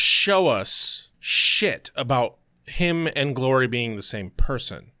never show us shit about him and Glory being the same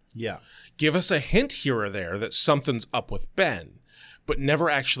person. Yeah. Give us a hint here or there that something's up with Ben, but never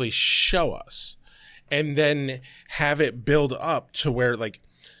actually show us. And then have it build up to where, like,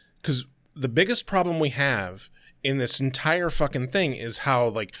 because the biggest problem we have in this entire fucking thing is how,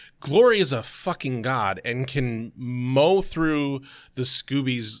 like, Glory is a fucking god and can mow through the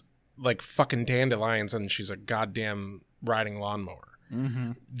Scoobies like fucking dandelions, and she's a goddamn riding lawnmower.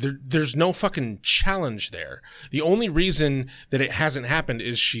 Mm-hmm. There's no fucking challenge there. The only reason that it hasn't happened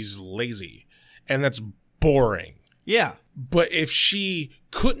is she's lazy, and that's boring. Yeah. But if she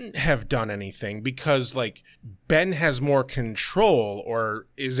couldn't have done anything because, like, Ben has more control or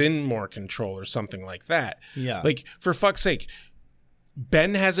is in more control or something like that. Yeah. Like, for fuck's sake,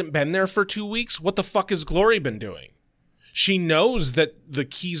 Ben hasn't been there for 2 weeks. What the fuck has Glory been doing? She knows that the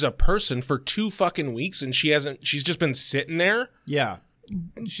key's a person for 2 fucking weeks, and she's just been sitting there. Yeah.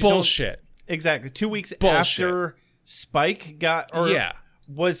 Bullshit. Exactly. 2 weeks Bullshit. after Spike got,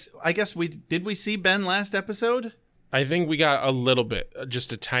 did we see Ben last episode? I think we got a little bit,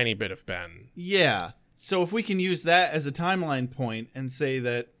 just a tiny bit of Ben. Yeah. So if we can use that as a timeline point and say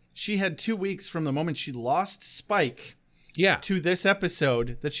that she had 2 weeks from the moment she lost Spike to this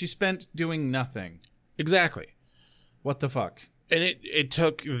episode that she spent doing nothing. Exactly. What the fuck? And it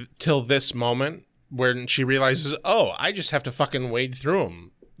took till this moment when she realizes, oh, I just have to fucking wade through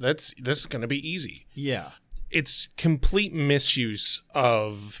them. This is going to be easy. Yeah. It's complete misuse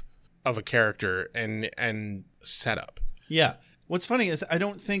of a character and setup. Yeah. What's funny is I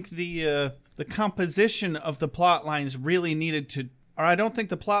don't think the composition of the plot lines really needed to, or I don't think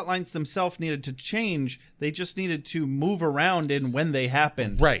the plot lines themselves needed to change. They just needed to move around in when they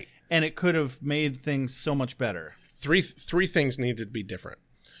happened. Right. And it could have made things so much better. Three things needed to be different.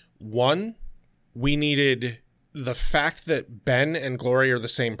 One, we needed the fact that Ben and Glory are the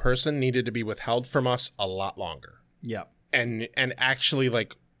same person needed to be withheld from us a lot longer. Yeah. And actually,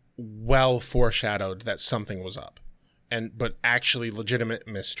 like, well foreshadowed that something was up. But actually legitimate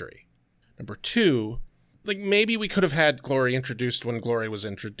mystery. Number 2, like, maybe we could have had Glory introduced when Glory was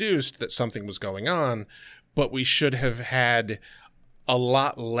introduced, that something was going on, but we should have had a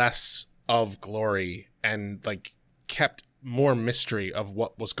lot less of Glory and, like, kept more mystery of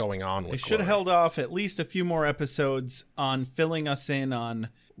what was going on with Glory. They should have held off at least a few more episodes on filling us in on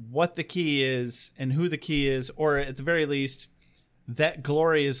what the key is and who the key is, or at the very least, that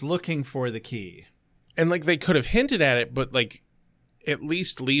Glory is looking for the key. And, like, they could have hinted at it, but, like, at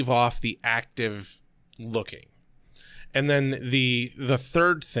least leave off the active looking. And then the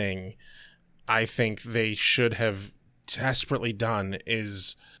third thing I think they should have desperately done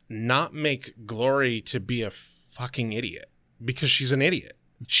is not make Glory to be a fucking idiot, because she's an idiot.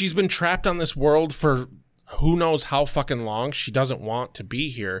 She's been trapped on this world for who knows how fucking long. She doesn't want to be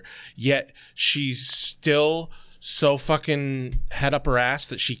here, yet she's still so fucking head up her ass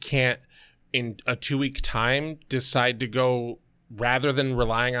that she can't, in a 2-week time, decide to go rather than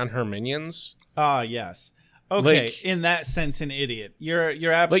relying on her minions. Yes. Okay, like, in that sense, an idiot.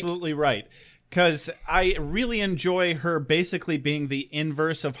 You're absolutely right. Because I really enjoy her basically being the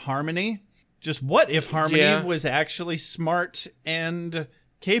inverse of Harmony. Just what if Harmony was actually smart and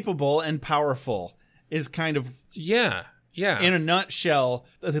capable and powerful? is kind of, Yeah. in a nutshell,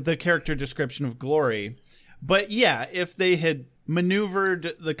 the character description of Glory. But yeah, if they had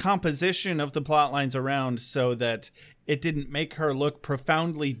maneuvered the composition of the plot lines around so that it didn't make her look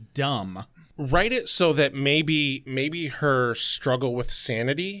profoundly dumb. Write it so that maybe her struggle with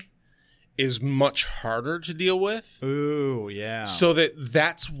sanity is much harder to deal with. Ooh, yeah. So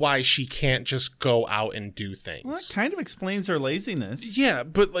that's why she can't just go out and do things. Well, that kind of explains her laziness. Yeah,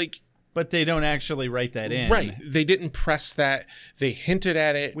 but like... But they don't actually write that in. Right. They didn't press that. They hinted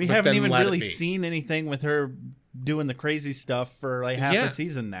at it. We but haven't then even let it really be. seen anything with her doing the crazy stuff for like half a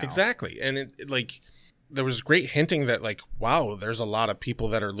season now. Exactly. And it like there was great hinting that like, wow, there's a lot of people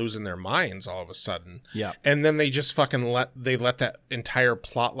that are losing their minds all of a sudden. Yeah. And then they just fucking let that entire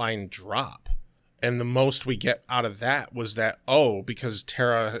plot line drop. And the most we get out of that was that, oh, because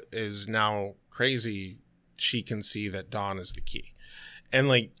Tara is now crazy, she can see that Dawn is the key. And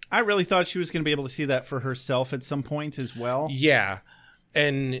like, I really thought she was going to be able to see that for herself at some point as well. Yeah.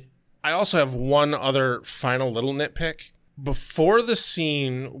 And I also have one other final little nitpick. Before the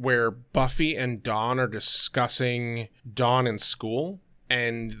scene where Buffy and Dawn are discussing Dawn in school,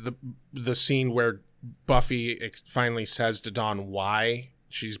 and the scene where Buffy finally says to Dawn why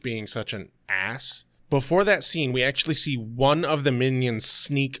she's being such an ass, before that scene, we actually see one of the minions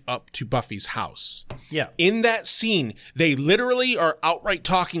sneak up to Buffy's house. Yeah. In that scene, they literally are outright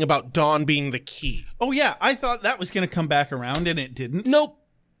talking about Dawn being the key. Oh, yeah. I thought that was going to come back around, and it didn't. Nope.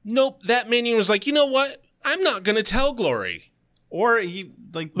 That minion was like, you know what? I'm not going to tell Glory. Or he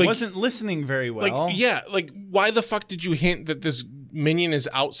wasn't listening very well. Why the fuck did you hint that this minion is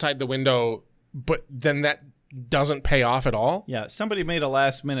outside the window, but then that doesn't pay off at all? Yeah, somebody made a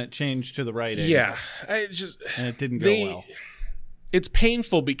last-minute change to the writing. Yeah. And it didn't go well. It's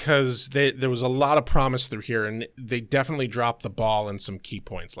painful because there was a lot of promise through here, and they definitely dropped the ball in some key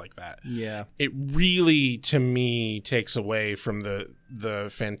points like that. Yeah. It really, to me, takes away from the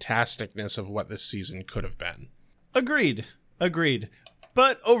fantasticness of what this season could have been. Agreed.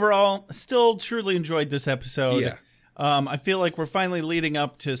 But overall, still truly enjoyed this episode. Yeah. I feel like we're finally leading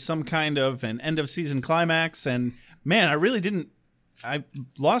up to some kind of an end-of-season climax, and man, I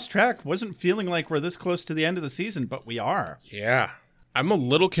lost track. Wasn't feeling like we're this close to the end of the season, but we are. Yeah. I'm a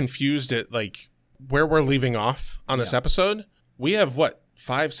little confused at like where we're leaving off on this episode. We have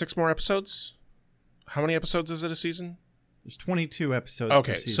 5-6 more episodes? How many episodes is it a season? There's 22 episodes.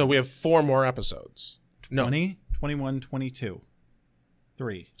 Okay, so we have 4 more episodes. 20, 21, 22.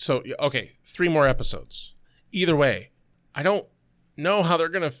 3. So, okay, 3 more episodes. Either way, I don't know how they're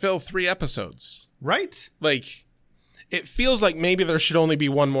going to fill 3 episodes. Right? Like, it feels like maybe there should only be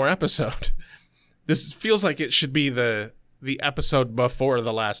 1 more episode. This feels like it should be the episode before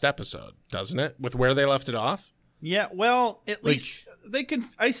the last episode, doesn't it? With where they left it off? Yeah, well, at least they can.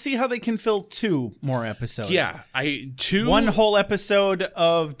 I see how they can fill 2 more episodes. Yeah, 2. 1 whole episode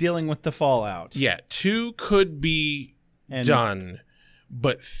of dealing with the fallout. Yeah, 2 could be done,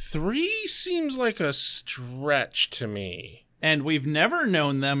 but 3 seems like a stretch to me. And we've never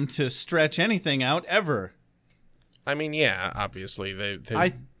known them to stretch anything out ever. I mean, yeah, obviously they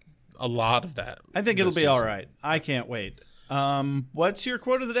a lot of that. I think it'll be all right. I can't wait. What's your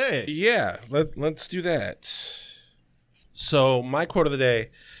quote of the day? Yeah, let's do that. So my quote of the day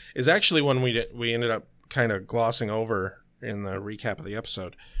is actually one we ended up kind of glossing over in the recap of the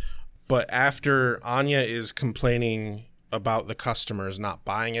episode. But after Anya is complaining about the customers not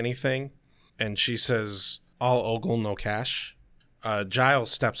buying anything, and she says, "All ogle, no cash,"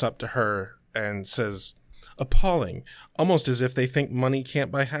 Giles steps up to her and says, "Appalling, almost as if they think money can't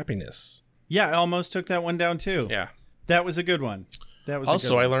buy happiness." Yeah, I almost took that one down too. Yeah. That was a good one.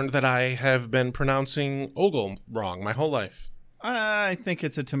 Also, I learned that I have been pronouncing ogle wrong my whole life. I think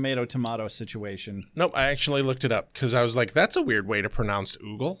it's a tomato situation. Nope, I actually looked it up because I was like, that's a weird way to pronounce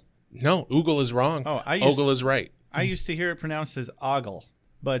oogle. No, oogle is wrong. Oh, ogle is right. I used to hear it pronounced as ogle,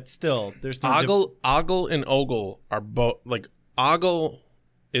 but still, there's no ogle and ogle are both like ogle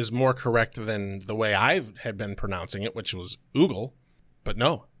is more correct than the way I had been pronouncing it, which was oogle. But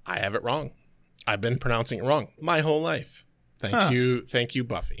no, I have it wrong. I've been pronouncing it wrong my whole life. Thank you,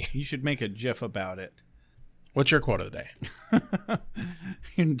 Buffy. You should make a GIF about it. What's your quote of the day?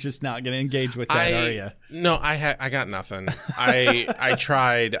 You're just not going to engage with that, are you? No, I got nothing. I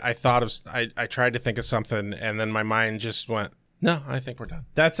tried. I tried to think of something, and then my mind just went, no, I think we're done.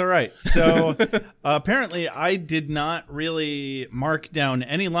 That's all right. So apparently I did not really mark down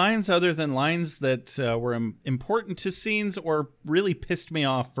any lines other than lines that were important to scenes or really pissed me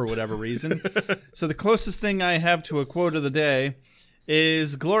off for whatever reason. So the closest thing I have to a quote of the day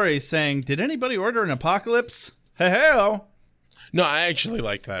is Glory saying, "Did anybody order an apocalypse? Hey-ho!" No, I actually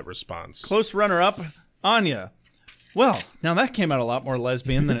liked that response. Close runner-up, Anya. Well, now that came out a lot more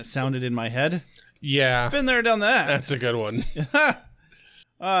lesbian than it sounded in my head. Yeah. Been there, done that. That's a good one.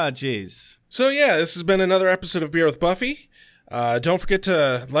 Jeez. So yeah, this has been another episode of Beer with Buffy. Don't forget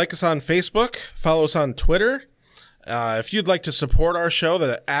to like us on Facebook, follow us on Twitter. If you'd like to support our show,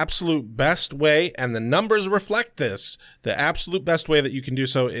 the absolute best way, and the numbers reflect this, the absolute best way that you can do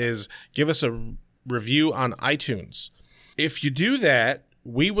so is give us a review on iTunes. If you do that,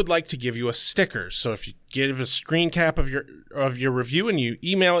 we would like to give you a sticker. So if you give a screen cap of your review and you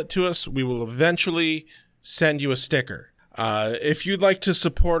email it to us, we will eventually send you a sticker. If you'd like to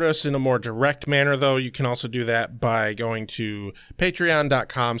support us in a more direct manner, though, you can also do that by going to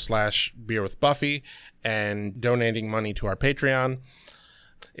patreon.com/beerwithbuffy and donating money to our Patreon.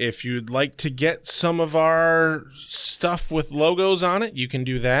 If you'd like to get some of our stuff with logos on it, you can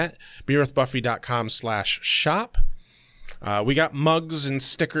do that. beerwithbuffy.com/shop. We got mugs and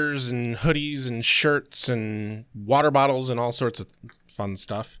stickers and hoodies and shirts and water bottles and all sorts of fun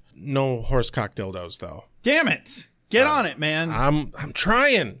stuff. No horsecock dildos, though. Damn it. Get on it, man. I'm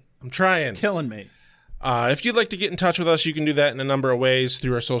trying. Killing me. If you'd like to get in touch with us, you can do that in a number of ways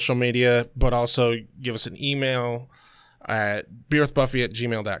through our social media, but also give us an email at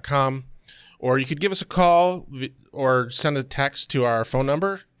beerwithbuffy@gmail.com. Or you could give us a call or send a text to our phone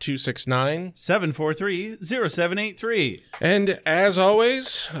number, 269-743-0783. And as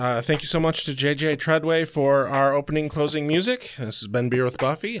always, thank you so much to JJ Treadway for our opening closing music. This has been Beer with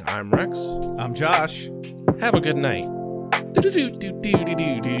Buffy. I'm Rex. I'm Josh. Have a good night. I'm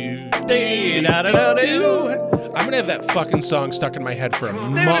gonna have that fucking song stuck in my head for a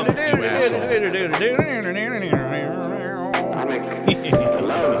month, you asshole. I make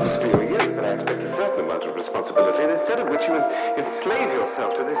allowances for your years, but I expect a certain amount of responsibility, and instead of which you enslave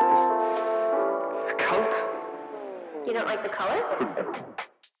yourself to this cult. You don't like the color?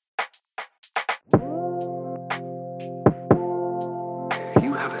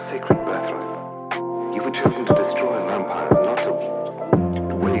 You have a sacred birthright. You were chosen to destroy vampires, not to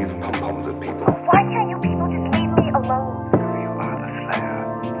wave pom-poms at people. Why can't you people just leave me alone? You are the Slayer.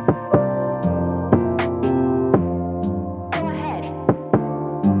 Go ahead.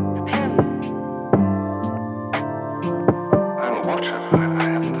 Prepare me. I'm a watcher. I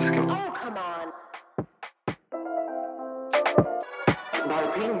haven't the skill. Oh, come on. By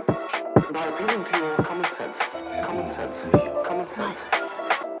appealing to your common sense.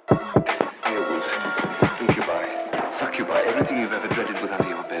 Werewolves, incubi, succubi, everything you've ever dreaded was under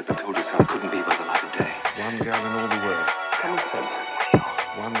your bed, but told yourself couldn't be by the light of day. One girl in all the world. Common sense.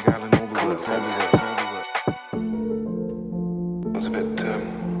 One girl in all the world. It was a bit,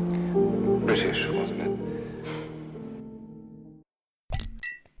 British, wasn't it?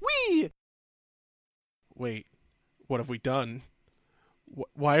 Wait, what have we done?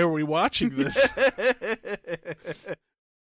 Why are we watching this?